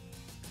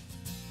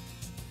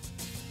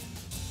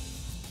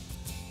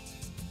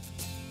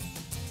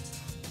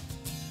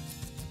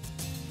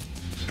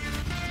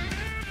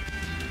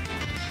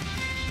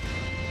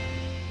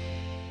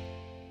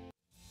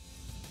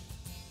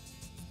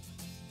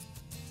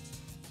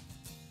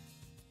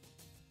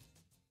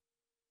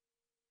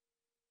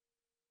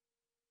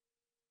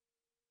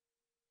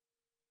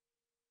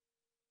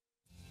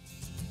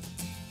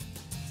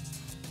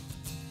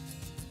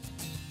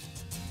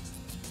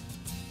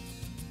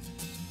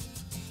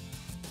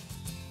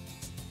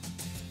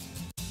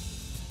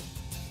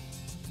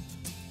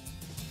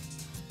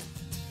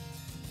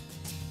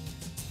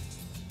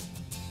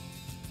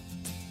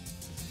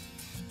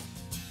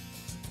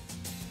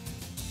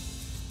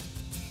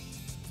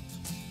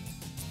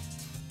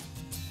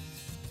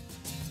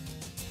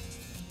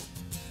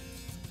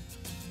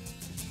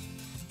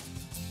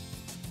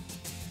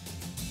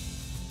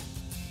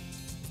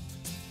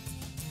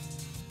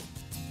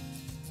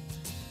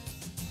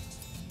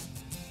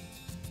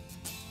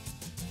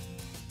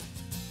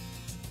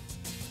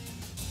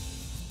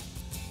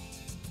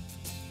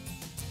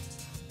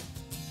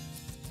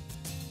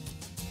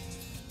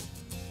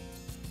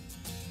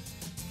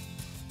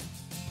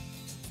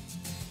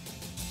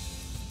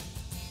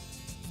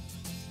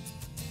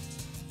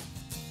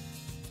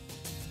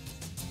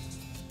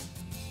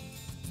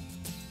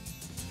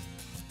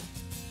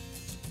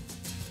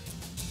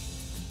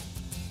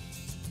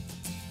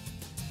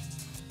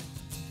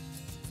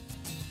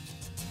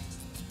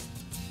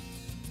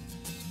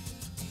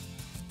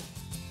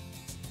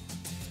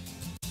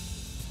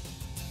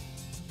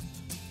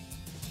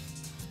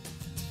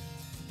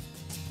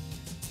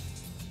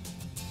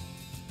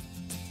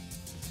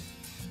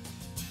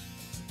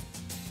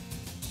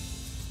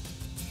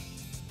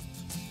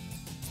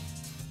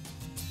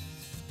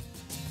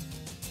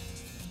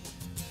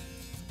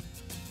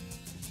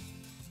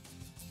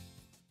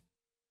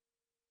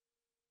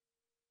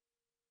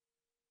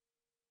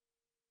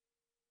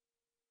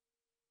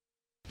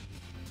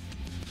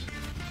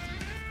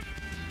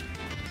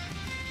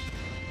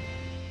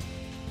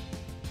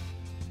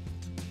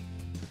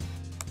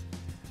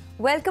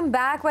 Welcome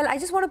back. Well, I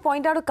just want to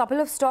point out a couple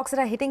of stocks that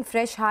are hitting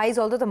fresh highs,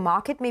 although the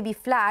market may be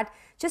flat.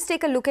 Just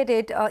take a look at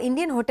it.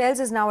 Indian Hotels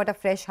is now at a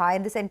fresh high,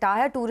 and this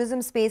entire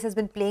tourism space has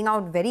been playing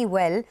out very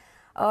well.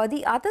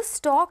 The other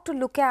stock to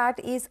look at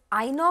is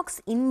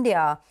Inox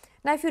India.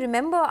 Now, if you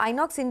remember,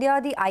 Inox India,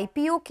 the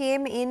IPO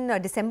came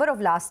in December of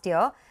last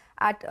year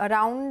at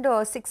around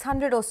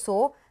 600 or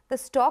so. The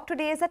stock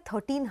today is at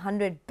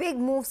 1300. Big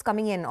moves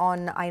coming in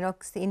on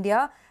Inox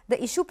India.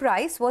 The issue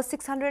price was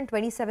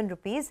 627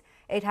 rupees.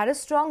 It had a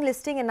strong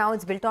listing and now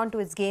it's built on to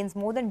its gains,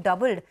 more than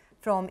doubled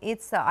from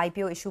its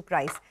IPO issue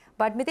price.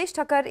 But Mitesh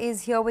Thakkar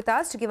is here with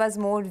us to give us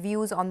more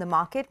views on the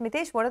market.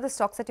 Mitesh, what are the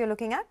stocks that you're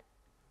looking at?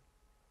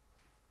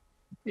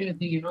 Yeah, I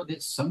think,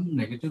 there's some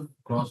negative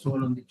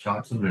crossover on the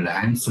charts of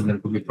Reliance, so there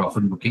could be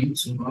profit booking.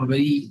 So a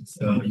very,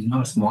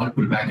 small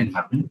pullback can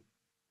happen.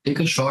 Take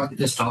a short at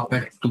the stop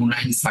at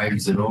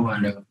 2950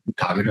 and a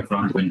target of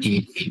around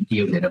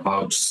 2880 or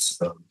thereabouts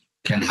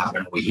can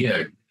happen over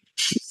here.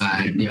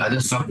 And the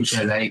other stock which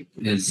I like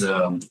is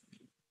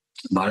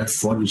Bharat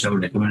Ford, which I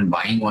would recommend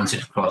buying once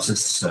it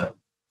crosses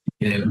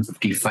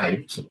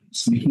 1155. So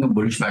it's making a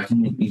bullish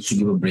pattern. It needs to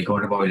give a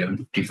breakout about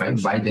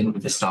 1155. Buy then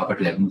with a stop at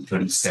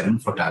 1137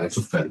 for targets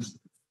of 12.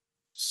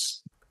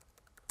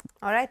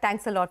 All right,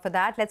 thanks a lot for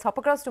that. Let's hop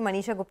across to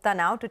Manisha Gupta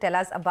now to tell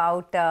us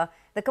about the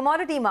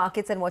commodity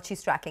markets and what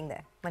she's tracking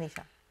there.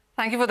 Manisha.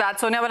 Thank you for that,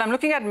 Sonia. Well, I'm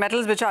looking at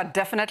metals which are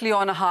definitely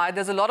on a high.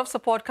 There's a lot of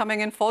support coming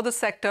in for the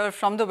sector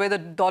from the way the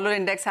dollar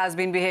index has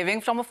been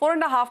behaving. From a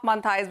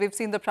 4.5-month highs, we've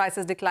seen the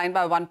prices decline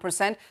by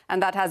 1%,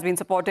 and that has been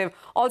supportive.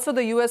 Also,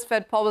 the US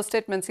Fed Powell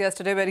statements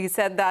yesterday where he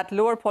said that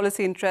lower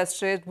policy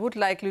interest rates would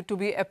likely to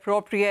be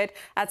appropriate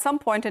at some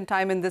point in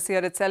time in this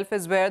year itself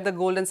is where the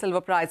gold and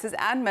silver prices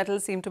and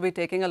metals seem to be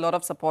taking a lot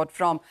of support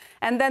from.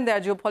 And then there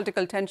are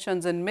geopolitical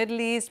tensions in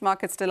Middle East.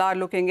 Markets still are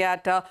looking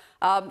at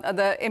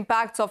the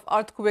impacts of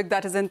earthquake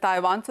that is in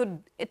Taiwan.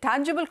 So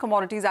tangible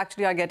commodities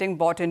actually are getting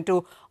bought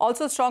into.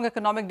 Also strong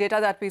economic data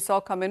that we saw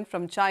come in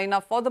from China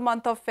for the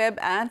month of Feb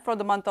and for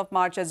the month of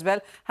March as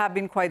well have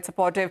been quite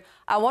supportive.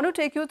 I want to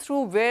take you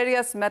through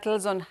various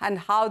metals and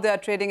how they are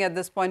trading at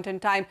this point in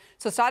time.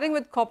 So starting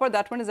with copper,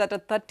 that one is at a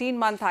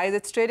 13-month high.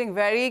 It's trading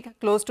very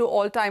close to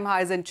all-time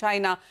highs in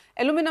China.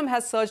 Aluminum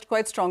has surged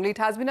quite strongly. It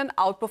has been an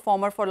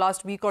outperformer for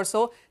last week or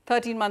so.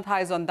 13-month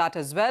highs on that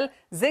as well.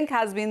 Zinc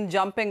has been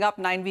jumping up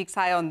 9 weeks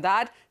high on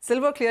that.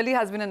 Silver clearly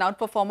has been an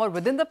outperformer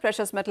within the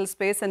precious metal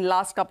space in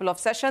last couple of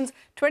sessions.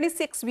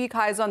 26-week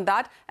highs on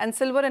that. And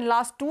silver in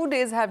last 2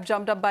 days have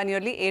jumped up by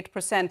nearly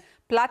 8%.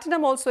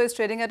 Platinum also is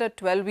trading at a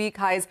 12-week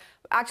highs.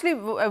 Actually,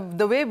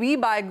 the way we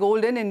buy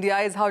gold in India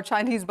is how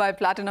Chinese buy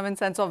platinum in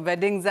sense of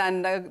weddings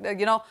and,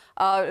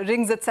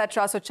 rings,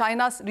 etc. So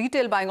China's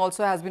retail buying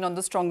also has been on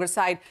the stronger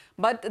side.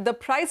 But the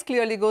price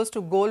clearly goes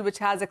to gold, which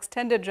has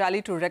extended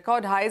rally to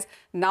record highs,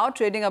 now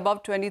trading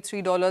above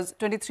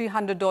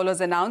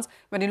 $2,300 an ounce.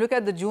 When you look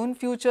at the June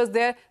futures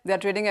there, they're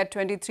trading at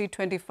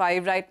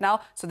 $23.25 right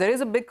now. So there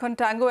is a big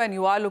contango, and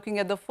you are looking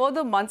at the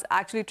further months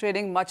actually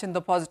trading much in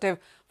the positive.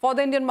 For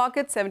the Indian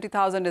market,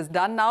 70,000 is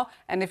done now.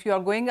 And if you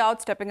are going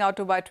out, stepping out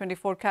to buy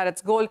 24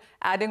 carats gold,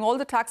 adding all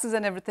the taxes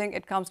and everything,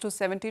 it comes to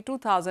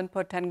 72,000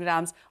 per 10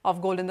 grams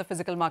of gold in the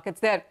physical markets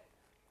there.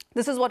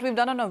 This is what we've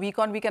done on a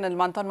week-on-week and a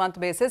month-on-month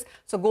basis.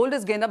 So gold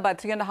is gained up by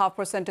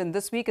 3.5% in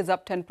this week, is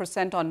up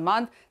 10% on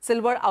month.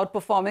 Silver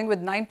outperforming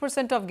with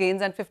 9% of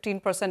gains and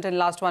 15% in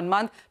last 1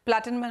 month.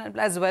 Platinum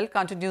as well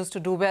continues to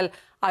do well.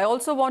 I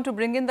also want to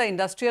bring in the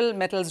industrial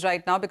metals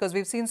right now because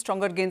we've seen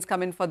stronger gains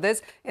come in for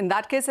this. In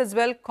that case as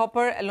well,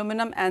 copper,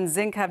 aluminum and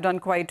zinc have done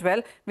quite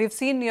well. We've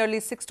seen nearly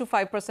 6 to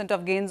 5%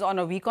 of gains on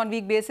a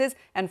week-on-week basis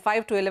and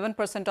 5 to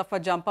 11% of a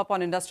jump up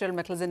on industrial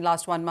metals in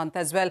last 1 month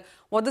as well.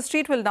 What the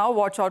street will now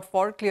watch out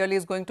for clearly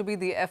is going to be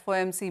the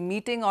FOMC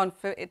meeting on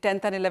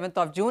 10th and 11th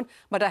of June.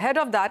 But ahead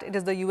of that, it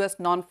is the US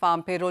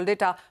non-farm payroll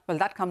data. Well,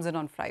 that comes in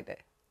on Friday.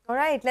 All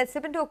right, let's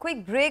slip into a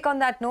quick break on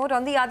that note.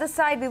 On the other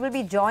side, we will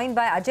be joined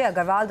by Ajay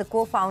Agarwal, the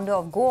co-founder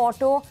of Go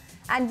Auto,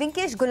 and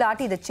Vinkesh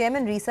Gulati, the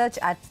chairman research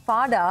at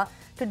FADA,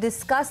 to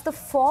discuss the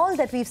fall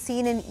that we've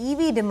seen in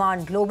EV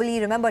demand globally.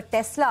 Remember,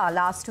 Tesla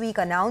last week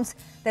announced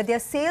that their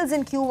sales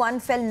in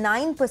Q1 fell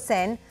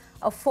 9%,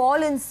 a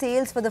fall in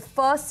sales for the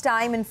first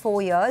time in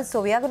 4 years.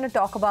 So we are going to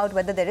talk about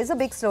whether there is a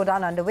big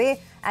slowdown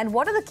underway and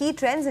what are the key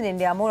trends in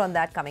India. More on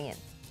that coming in.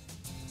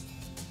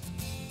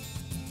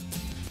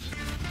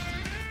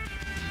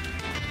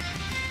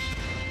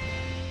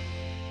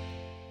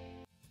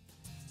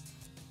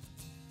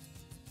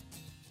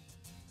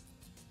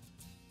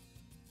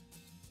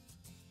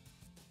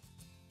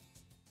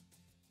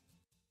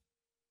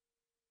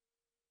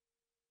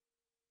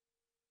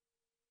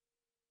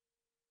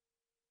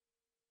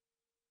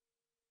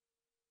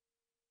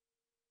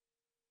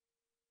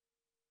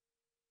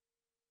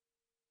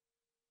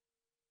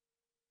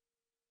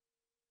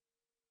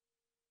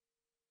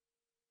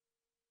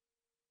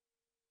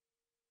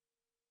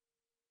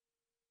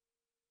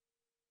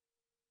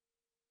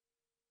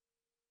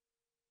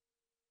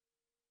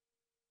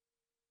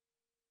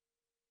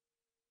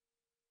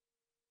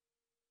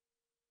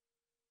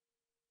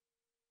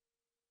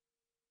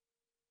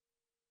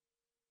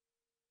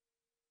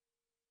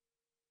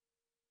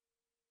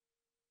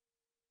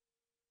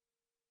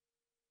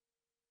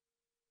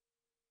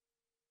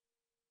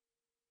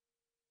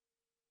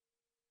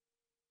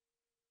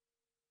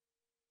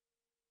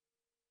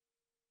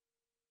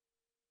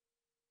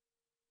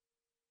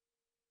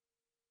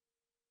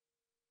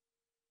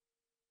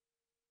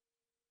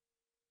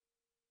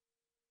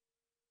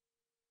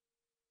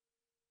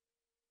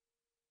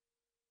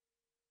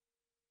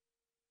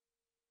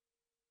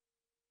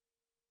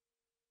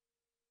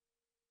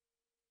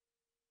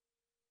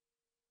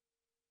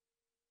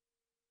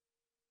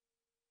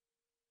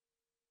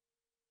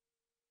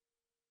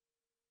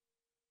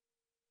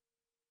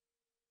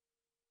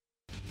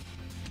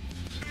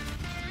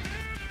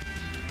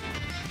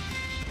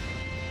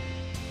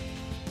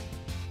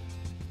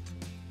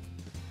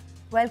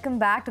 Welcome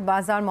back to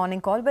Bazaar Morning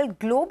Call. Well,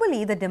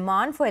 globally, the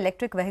demand for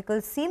electric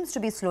vehicles seems to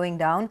be slowing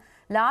down.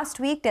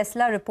 Last week,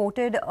 Tesla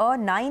reported a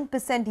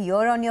 9%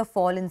 year-on-year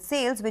fall in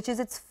sales, which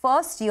is its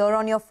first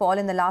year-on-year fall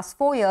in the last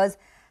 4 years.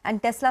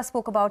 And Tesla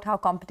spoke about how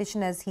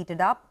competition has heated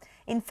up.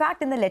 In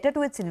fact, in the letter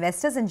to its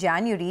investors in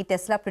January,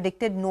 Tesla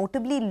predicted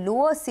notably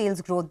lower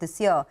sales growth this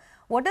year.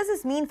 What does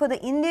this mean for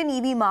the Indian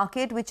EV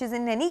market, which is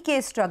in any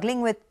case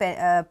struggling with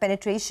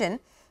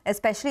penetration,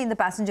 especially in the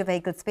passenger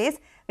vehicle space?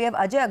 We have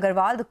Ajay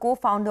Agarwal, the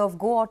co-founder of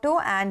Go Auto,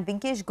 and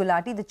Vinkesh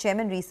Gulati, the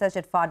chairman research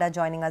at FADA,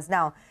 joining us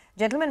now.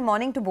 Gentlemen,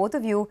 morning to both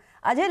of you.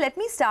 Ajay, let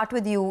me start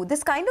with you.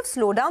 This kind of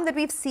slowdown that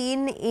we've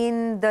seen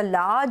in the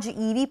large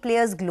EV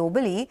players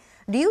globally,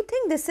 do you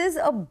think this is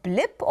a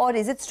blip or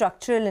is it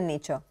structural in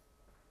nature?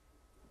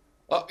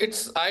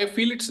 I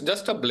feel it's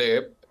just a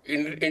blip.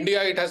 In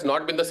India, it has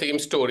not been the same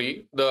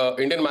story. The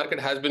Indian market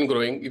has been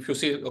growing. If you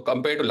see,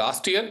 compared to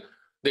last year,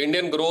 the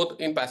Indian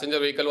growth in passenger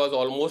vehicle was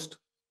almost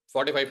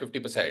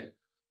 45-50%.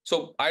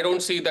 So I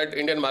don't see that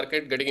Indian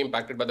market getting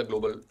impacted by the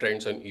global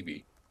trends on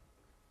EV.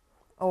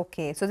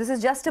 Okay, so this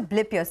is just a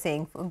blip, you're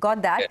saying.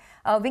 Got that.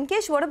 Yeah.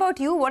 Vinkesh, what about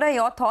you? What are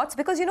your thoughts?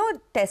 Because, you know,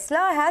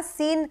 Tesla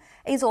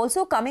is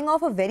also coming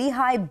off a very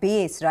high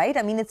base, right?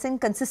 I mean, it's in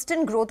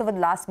consistent growth over the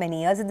last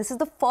many years. And this is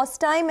the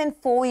first time in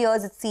 4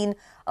 years it's seen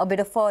a bit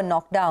of a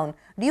knockdown.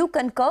 Do you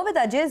concur with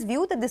Ajay's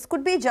view that this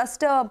could be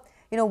just a,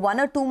 1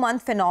 or 2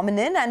 month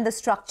phenomenon and the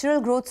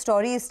structural growth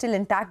story is still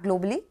intact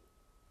globally?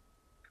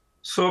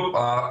 So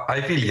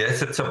I feel,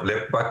 yes, it's a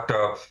blip, but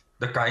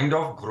the kind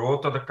of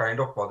growth or the kind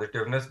of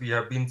positiveness we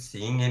have been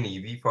seeing in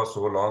EV for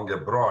so long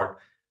abroad,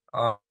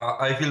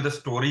 I feel the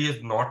story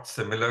is not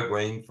similar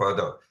going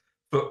further.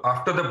 So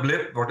after the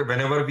blip,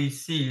 whenever we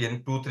see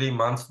in 2-3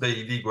 months the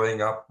EV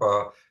going up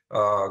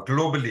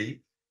globally,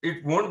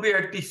 it won't be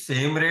at the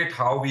same rate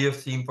how we have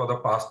seen for the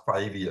past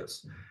 5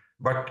 years.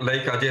 But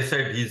like Ajay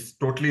said, he's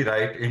totally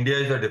right. India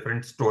is a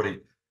different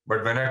story.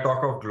 But when I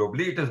talk of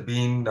globally, it has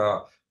been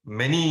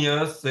many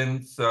years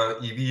since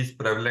EV is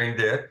prevalent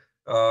there.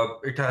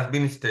 It has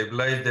been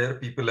stabilized there.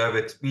 People have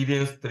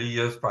experienced 3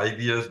 years,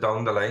 5 years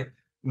down the line,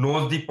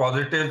 knows the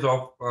positives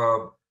of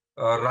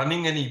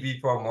running an EV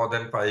for more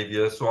than 5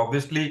 years. So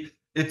obviously,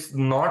 it's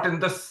not in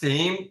the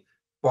same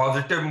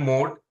positive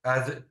mode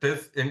as it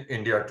is in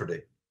India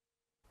today.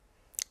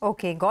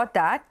 Okay, got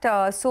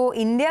that. So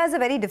India is a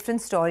very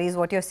different story is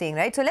what you're saying,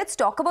 right? So let's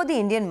talk about the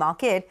Indian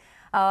market.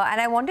 And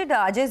I wanted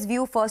Ajay's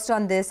view first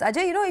on this.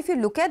 Ajay, if you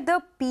look at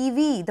the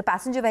PV, the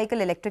passenger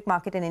vehicle electric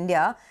market in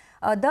India,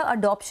 the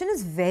adoption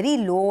is very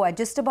low at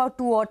just about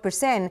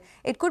 2%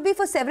 It could be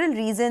for several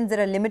reasons. There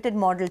are limited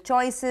model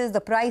choices.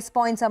 The price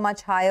points are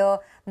much higher.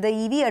 The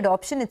EV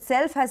adoption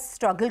itself has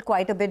struggled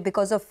quite a bit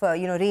because of,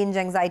 range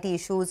anxiety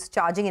issues,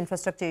 charging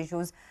infrastructure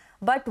issues.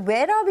 But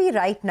where are we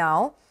right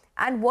now?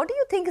 And what do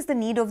you think is the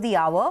need of the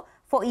hour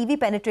for EV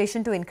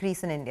penetration to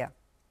increase in India?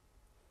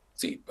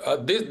 See,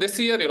 this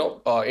year,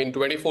 in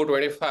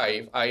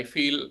 24-25, I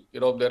feel,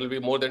 there will be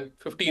more than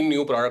 15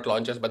 new product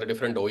launches by the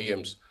different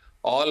OEMs.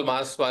 All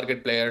mass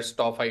market players,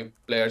 top 5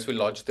 players will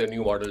launch their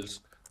new models.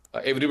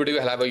 Everybody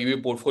will have a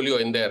EV portfolio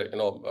in their,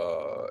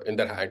 in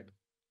their hand.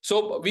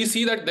 So we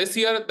see that this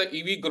year, the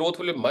EV growth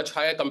will be much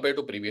higher compared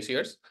to previous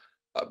years.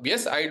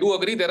 Yes, I do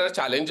agree there are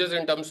challenges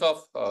in terms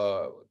of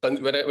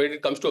when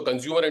it comes to a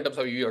consumer in terms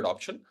of EV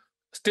adoption.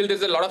 Still,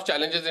 there's a lot of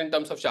challenges in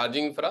terms of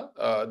charging infra.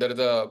 There is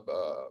a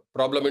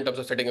problem in terms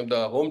of setting up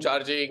the home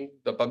charging.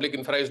 The public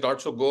infra is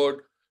not so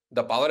good.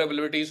 The power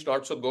availability is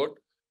not so good.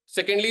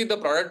 Secondly, the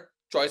product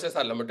choices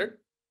are limited.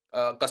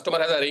 Customer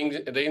has a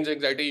range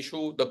anxiety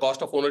issue. The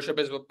cost of ownership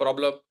is a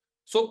problem.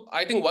 So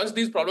I think once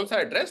these problems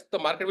are addressed, the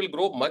market will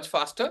grow much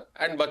faster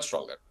and much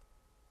stronger.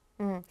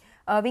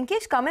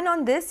 Vinkesh, comment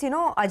on this.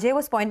 Ajay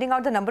was pointing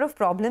out the number of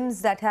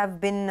problems that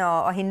have been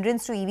a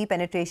hindrance to EV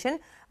penetration.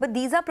 But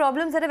these are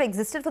problems that have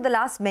existed for the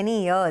last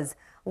many years.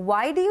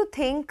 Why do you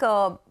think,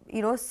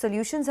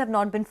 solutions have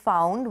not been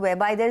found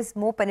whereby there's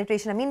more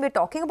penetration? I mean, we're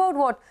talking about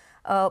what?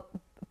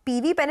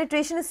 PV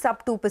penetration is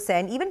sub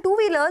 2%. Even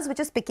two-wheelers, which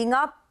is picking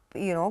up,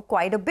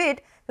 quite a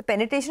bit, the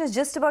penetration is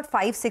just about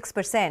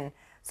 5-6%.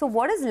 So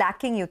what is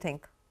lacking, you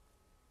think?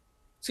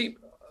 See,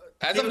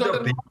 as of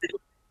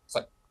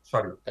now...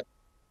 Sorry.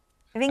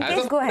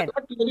 Vinkesh, go ahead.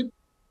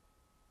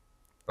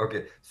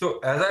 Okay, so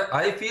as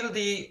I feel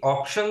the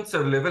options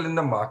available in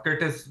the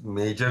market is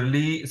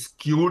majorly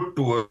skewed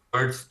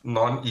towards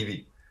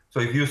non-EV. So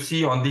if you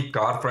see on the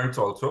car fronts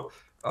also,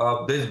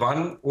 there's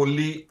one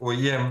only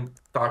OEM,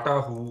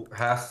 Tata, who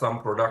has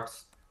some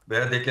products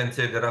where they can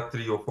say there are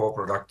 3 or 4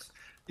 products.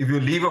 If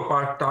you leave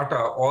apart Tata,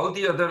 all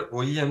the other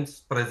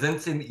OEMs'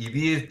 presence in EV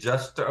is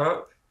just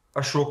a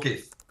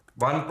showcase.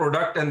 One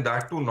product and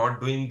that too not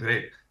doing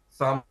great.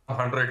 Some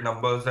 100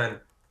 numbers, and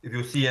if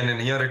you see in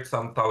here it's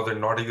some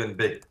 1,000, not even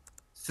big.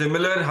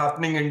 Similar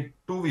happening in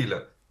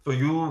two-wheeler. So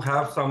you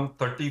have some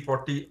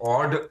 30-40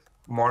 odd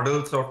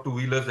models of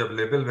two-wheelers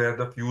available where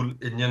the fuel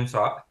engines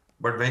are.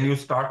 But when you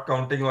start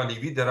counting on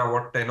EV, there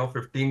are 10 or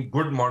 15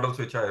 good models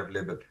which are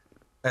available.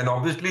 And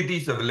obviously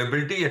these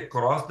availability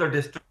across the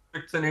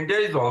districts in India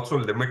is also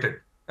limited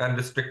and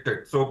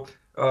restricted. So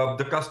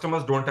the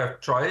customers don't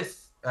have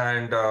choice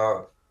and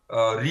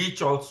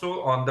reach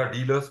also on the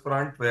dealers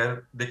front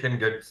where they can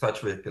get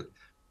such vehicle.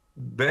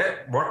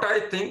 What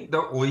I think,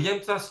 the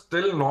OEMs are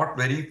still not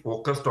very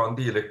focused on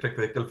the electric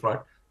vehicle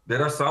front.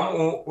 There are some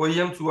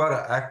OEMs who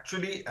are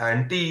actually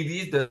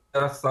anti-EVs. There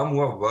are some who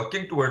are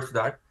working towards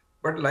that.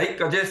 But like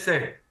Ajay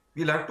said,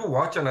 we'll have to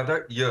watch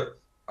another year.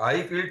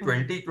 I feel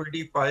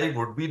 2025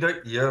 would be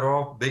the year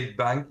of big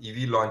bang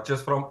EV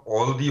launches from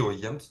all the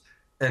OEMs.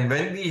 And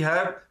when we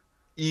have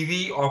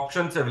EV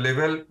options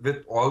available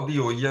with all the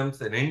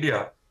OEMs in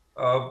India,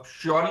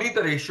 surely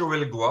the ratio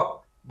will go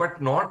up,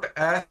 but not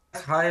as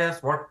high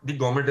as what the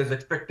government is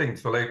expecting.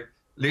 So like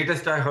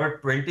latest I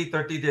heard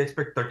 2030, they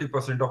expect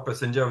 30% of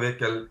passenger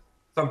vehicle,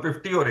 some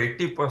 50 or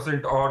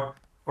 80% odd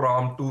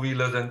from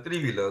two-wheelers and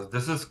three-wheelers.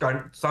 This is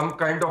some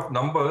kind of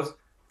numbers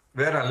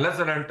where unless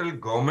and until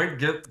government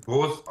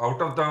goes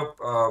out of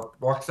the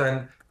box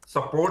and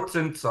supports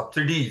in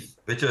subsidies,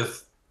 which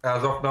is,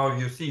 as of now,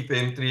 you see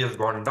FAME 3 has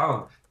gone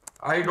down,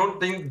 I don't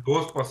think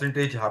those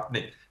percentage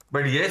happening.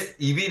 But yes,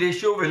 EV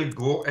ratio will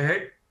go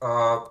ahead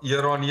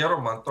year on year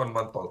or month on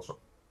month also.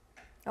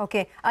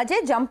 Okay.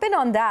 Ajay, jump in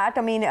on that.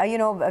 I mean,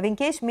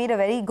 Vinkesh made a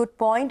very good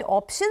point.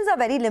 Options are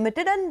very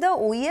limited and the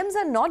OEMs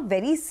are not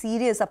very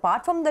serious.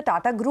 Apart from the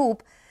Tata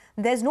Group,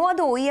 there's no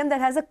other OEM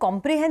that has a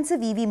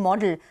comprehensive EV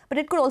model. But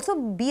it could also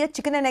be a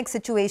chicken and egg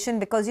situation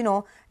because,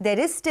 there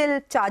is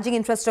still charging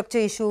infrastructure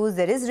issues,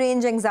 there is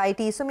range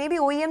anxiety. So maybe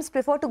OEMs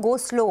prefer to go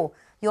slow.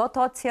 Your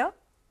thoughts here?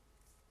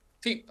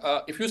 See,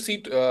 if you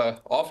see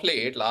off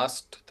late,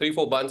 last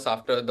 3-4 months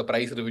after the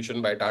price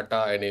revision by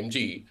Tata and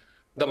MG,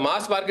 the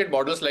mass market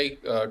models like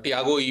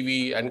Tiago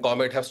EV and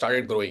Comet have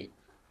started growing.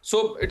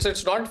 So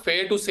it's not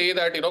fair to say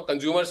that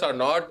consumers are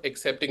not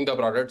accepting the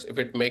products if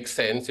it makes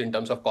sense in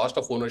terms of cost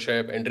of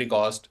ownership, entry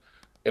cost.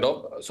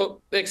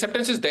 So the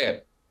acceptance is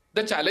there.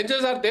 The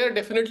challenges are there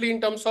definitely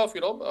in terms of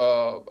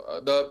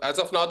as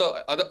of now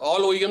all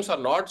OEMs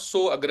are not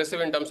so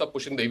aggressive in terms of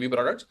pushing the EV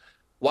products.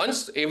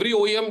 Once every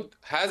OEM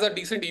has a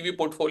decent EV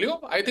portfolio,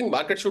 I think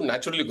market should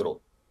naturally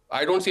grow.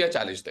 I don't see a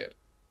challenge there.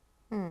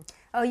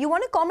 You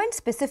want to comment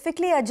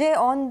specifically, Ajay,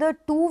 on the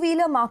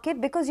two-wheeler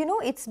market because,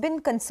 it's been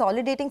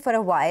consolidating for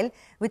a while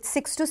with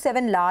 6 to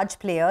 7 large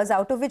players,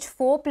 out of which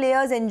 4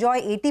 players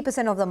enjoy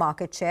 80% of the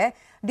market share.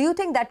 Do you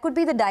think that could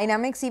be the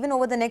dynamics even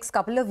over the next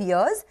couple of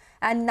years?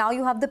 And now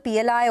you have the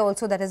PLI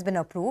also that has been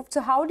approved.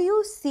 So how do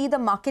you see the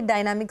market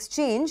dynamics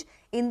change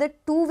in the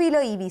two-wheeler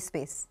EV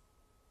space?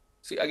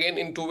 See, again,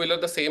 in two-wheeler,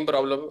 the same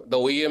problem. The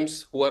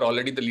OEMs who are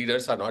already the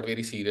leaders are not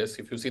very serious.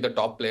 If you see the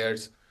top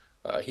players,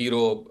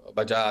 Hero,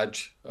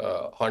 Bajaj,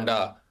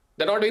 Honda,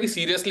 they're not very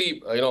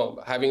seriously,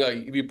 having a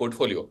EV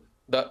portfolio.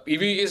 The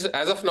EV is,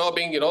 as of now,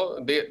 being,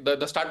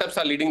 the startups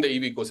are leading the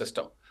EV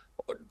ecosystem.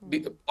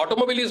 The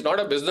automobile is not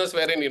a business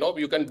wherein,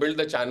 you can build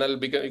the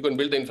channel, you can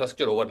build the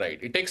infrastructure overnight.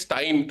 It takes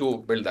time to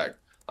build that.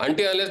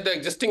 Unless the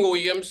existing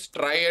OEMs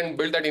try and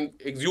build that,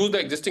 use the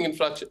existing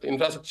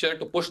infrastructure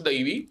to push the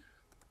EV,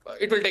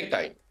 it will take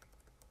time.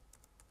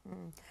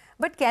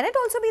 But can it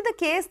also be the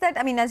case that,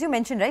 as you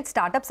mentioned, right,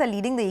 startups are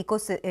leading the EV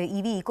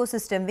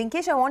ecosystem.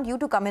 Vinkesh, I want you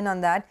to come in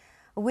on that.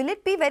 Will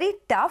it be very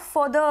tough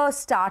for the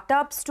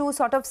startups to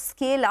sort of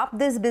scale up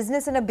this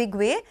business in a big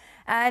way?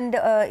 And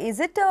is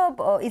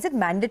it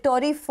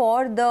mandatory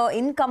for the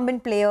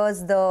incumbent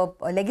players, the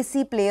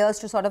legacy players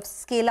to sort of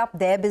scale up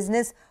their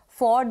business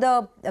for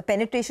the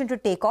penetration to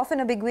take off in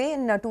a big way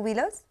in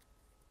two-wheelers?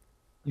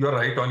 You're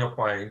right on your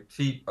point.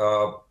 See,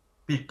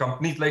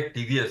 companies like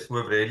TVS who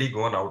have really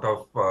gone out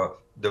of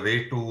the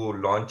way to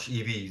launch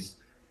EVs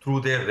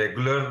through their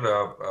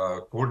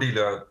regular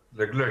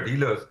regular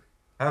dealers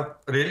have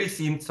really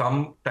seen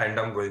some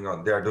tandem going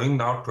on. They are doing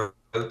now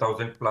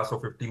 12,000 plus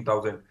or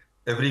 15,000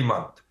 every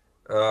month,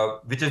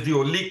 which is the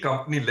only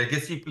company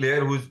legacy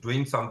player who is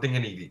doing something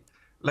in EV.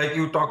 Like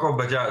you talk of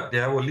Bajaj, they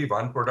have only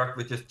one product,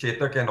 which is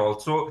Chetak, and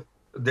also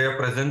their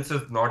presence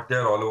is not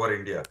there all over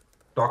India.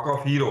 Talk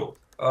of Hero.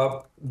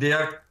 They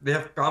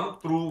have come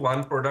through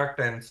one product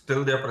and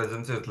still their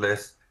presence is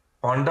less.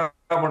 Honda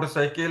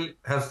motorcycle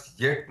has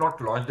yet not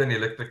launched an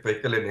electric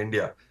vehicle in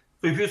India.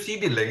 So if you see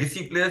the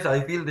legacy players,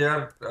 I feel they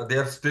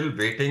are still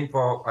waiting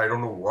for I don't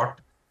know what.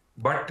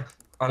 But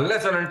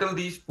unless and until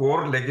these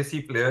 4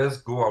 legacy players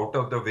go out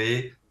of the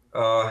way,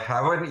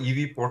 have an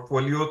EV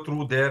portfolio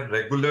through their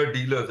regular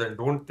dealers and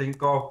don't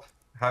think of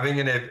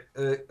having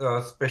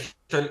a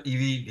special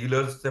EV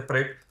dealers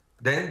separate,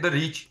 then the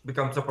reach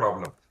becomes a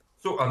problem.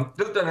 So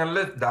until and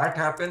unless that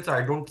happens,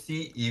 I don't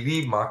see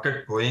EV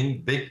market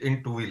going big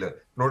in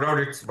two-wheeler. No doubt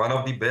it's one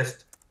of the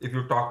best if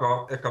you talk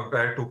of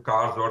compared to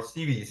cars or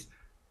CVs.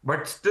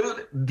 But still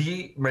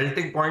the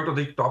melting point or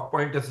the top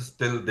point is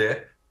still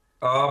there.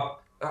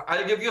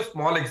 I'll give you a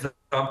small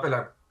example.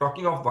 I'm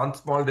talking of one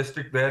small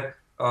district where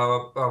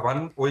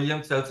one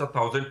OEM sells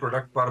 1,000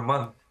 products per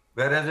month,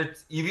 whereas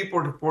its EV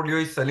portfolio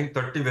is selling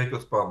 30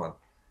 vehicles per month.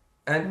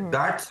 And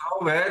that's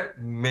how where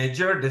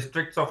major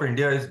districts of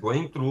India is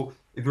going through.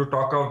 If you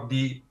talk of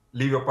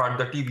leave apart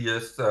the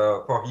TVS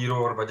for Hero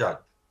or Bajaj.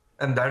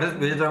 And that is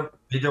where the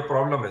major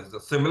problem is.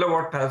 Similar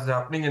what has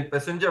happening in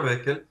passenger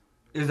vehicle,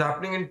 is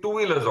happening in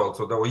two-wheelers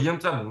also. The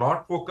OEMs are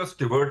not focused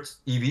towards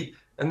EV,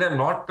 and they're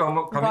not coming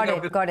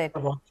up with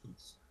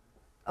options.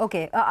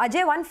 Okay.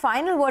 Ajay, one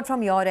final word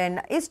from your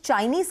end. Is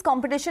Chinese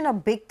competition a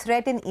big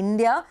threat in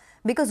India?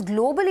 Because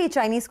globally,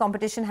 Chinese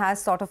competition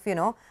has sort of,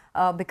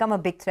 become a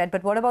big threat.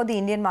 But what about the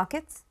Indian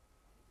markets?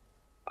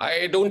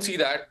 I don't see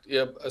that.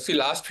 See,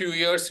 last few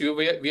years,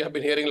 we have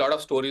been hearing a lot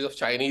of stories of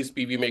Chinese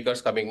PV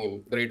makers coming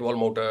in, Great Wall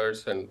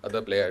Motors and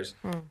other players.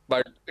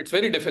 But it's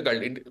very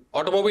difficult.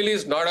 Automobile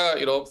is not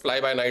a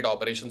fly-by-night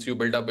operations you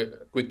build up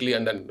quickly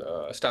and then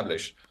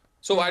establish.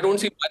 So I don't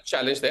see much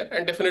challenge there.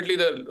 And definitely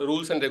the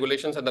rules and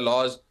regulations and the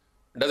laws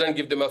doesn't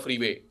give them a free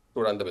way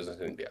to run the business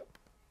in India.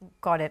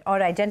 Got it. All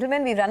right,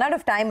 gentlemen, we've run out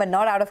of time, but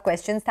not out of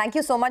questions. Thank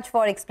you so much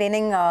for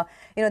explaining, the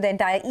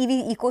entire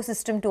EV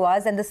ecosystem to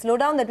us and the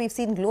slowdown that we've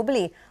seen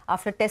globally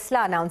after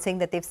Tesla announcing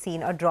that they've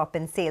seen a drop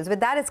in sales. With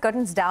that, it's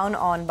curtains down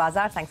on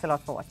Bazaar. Thanks a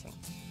lot for watching.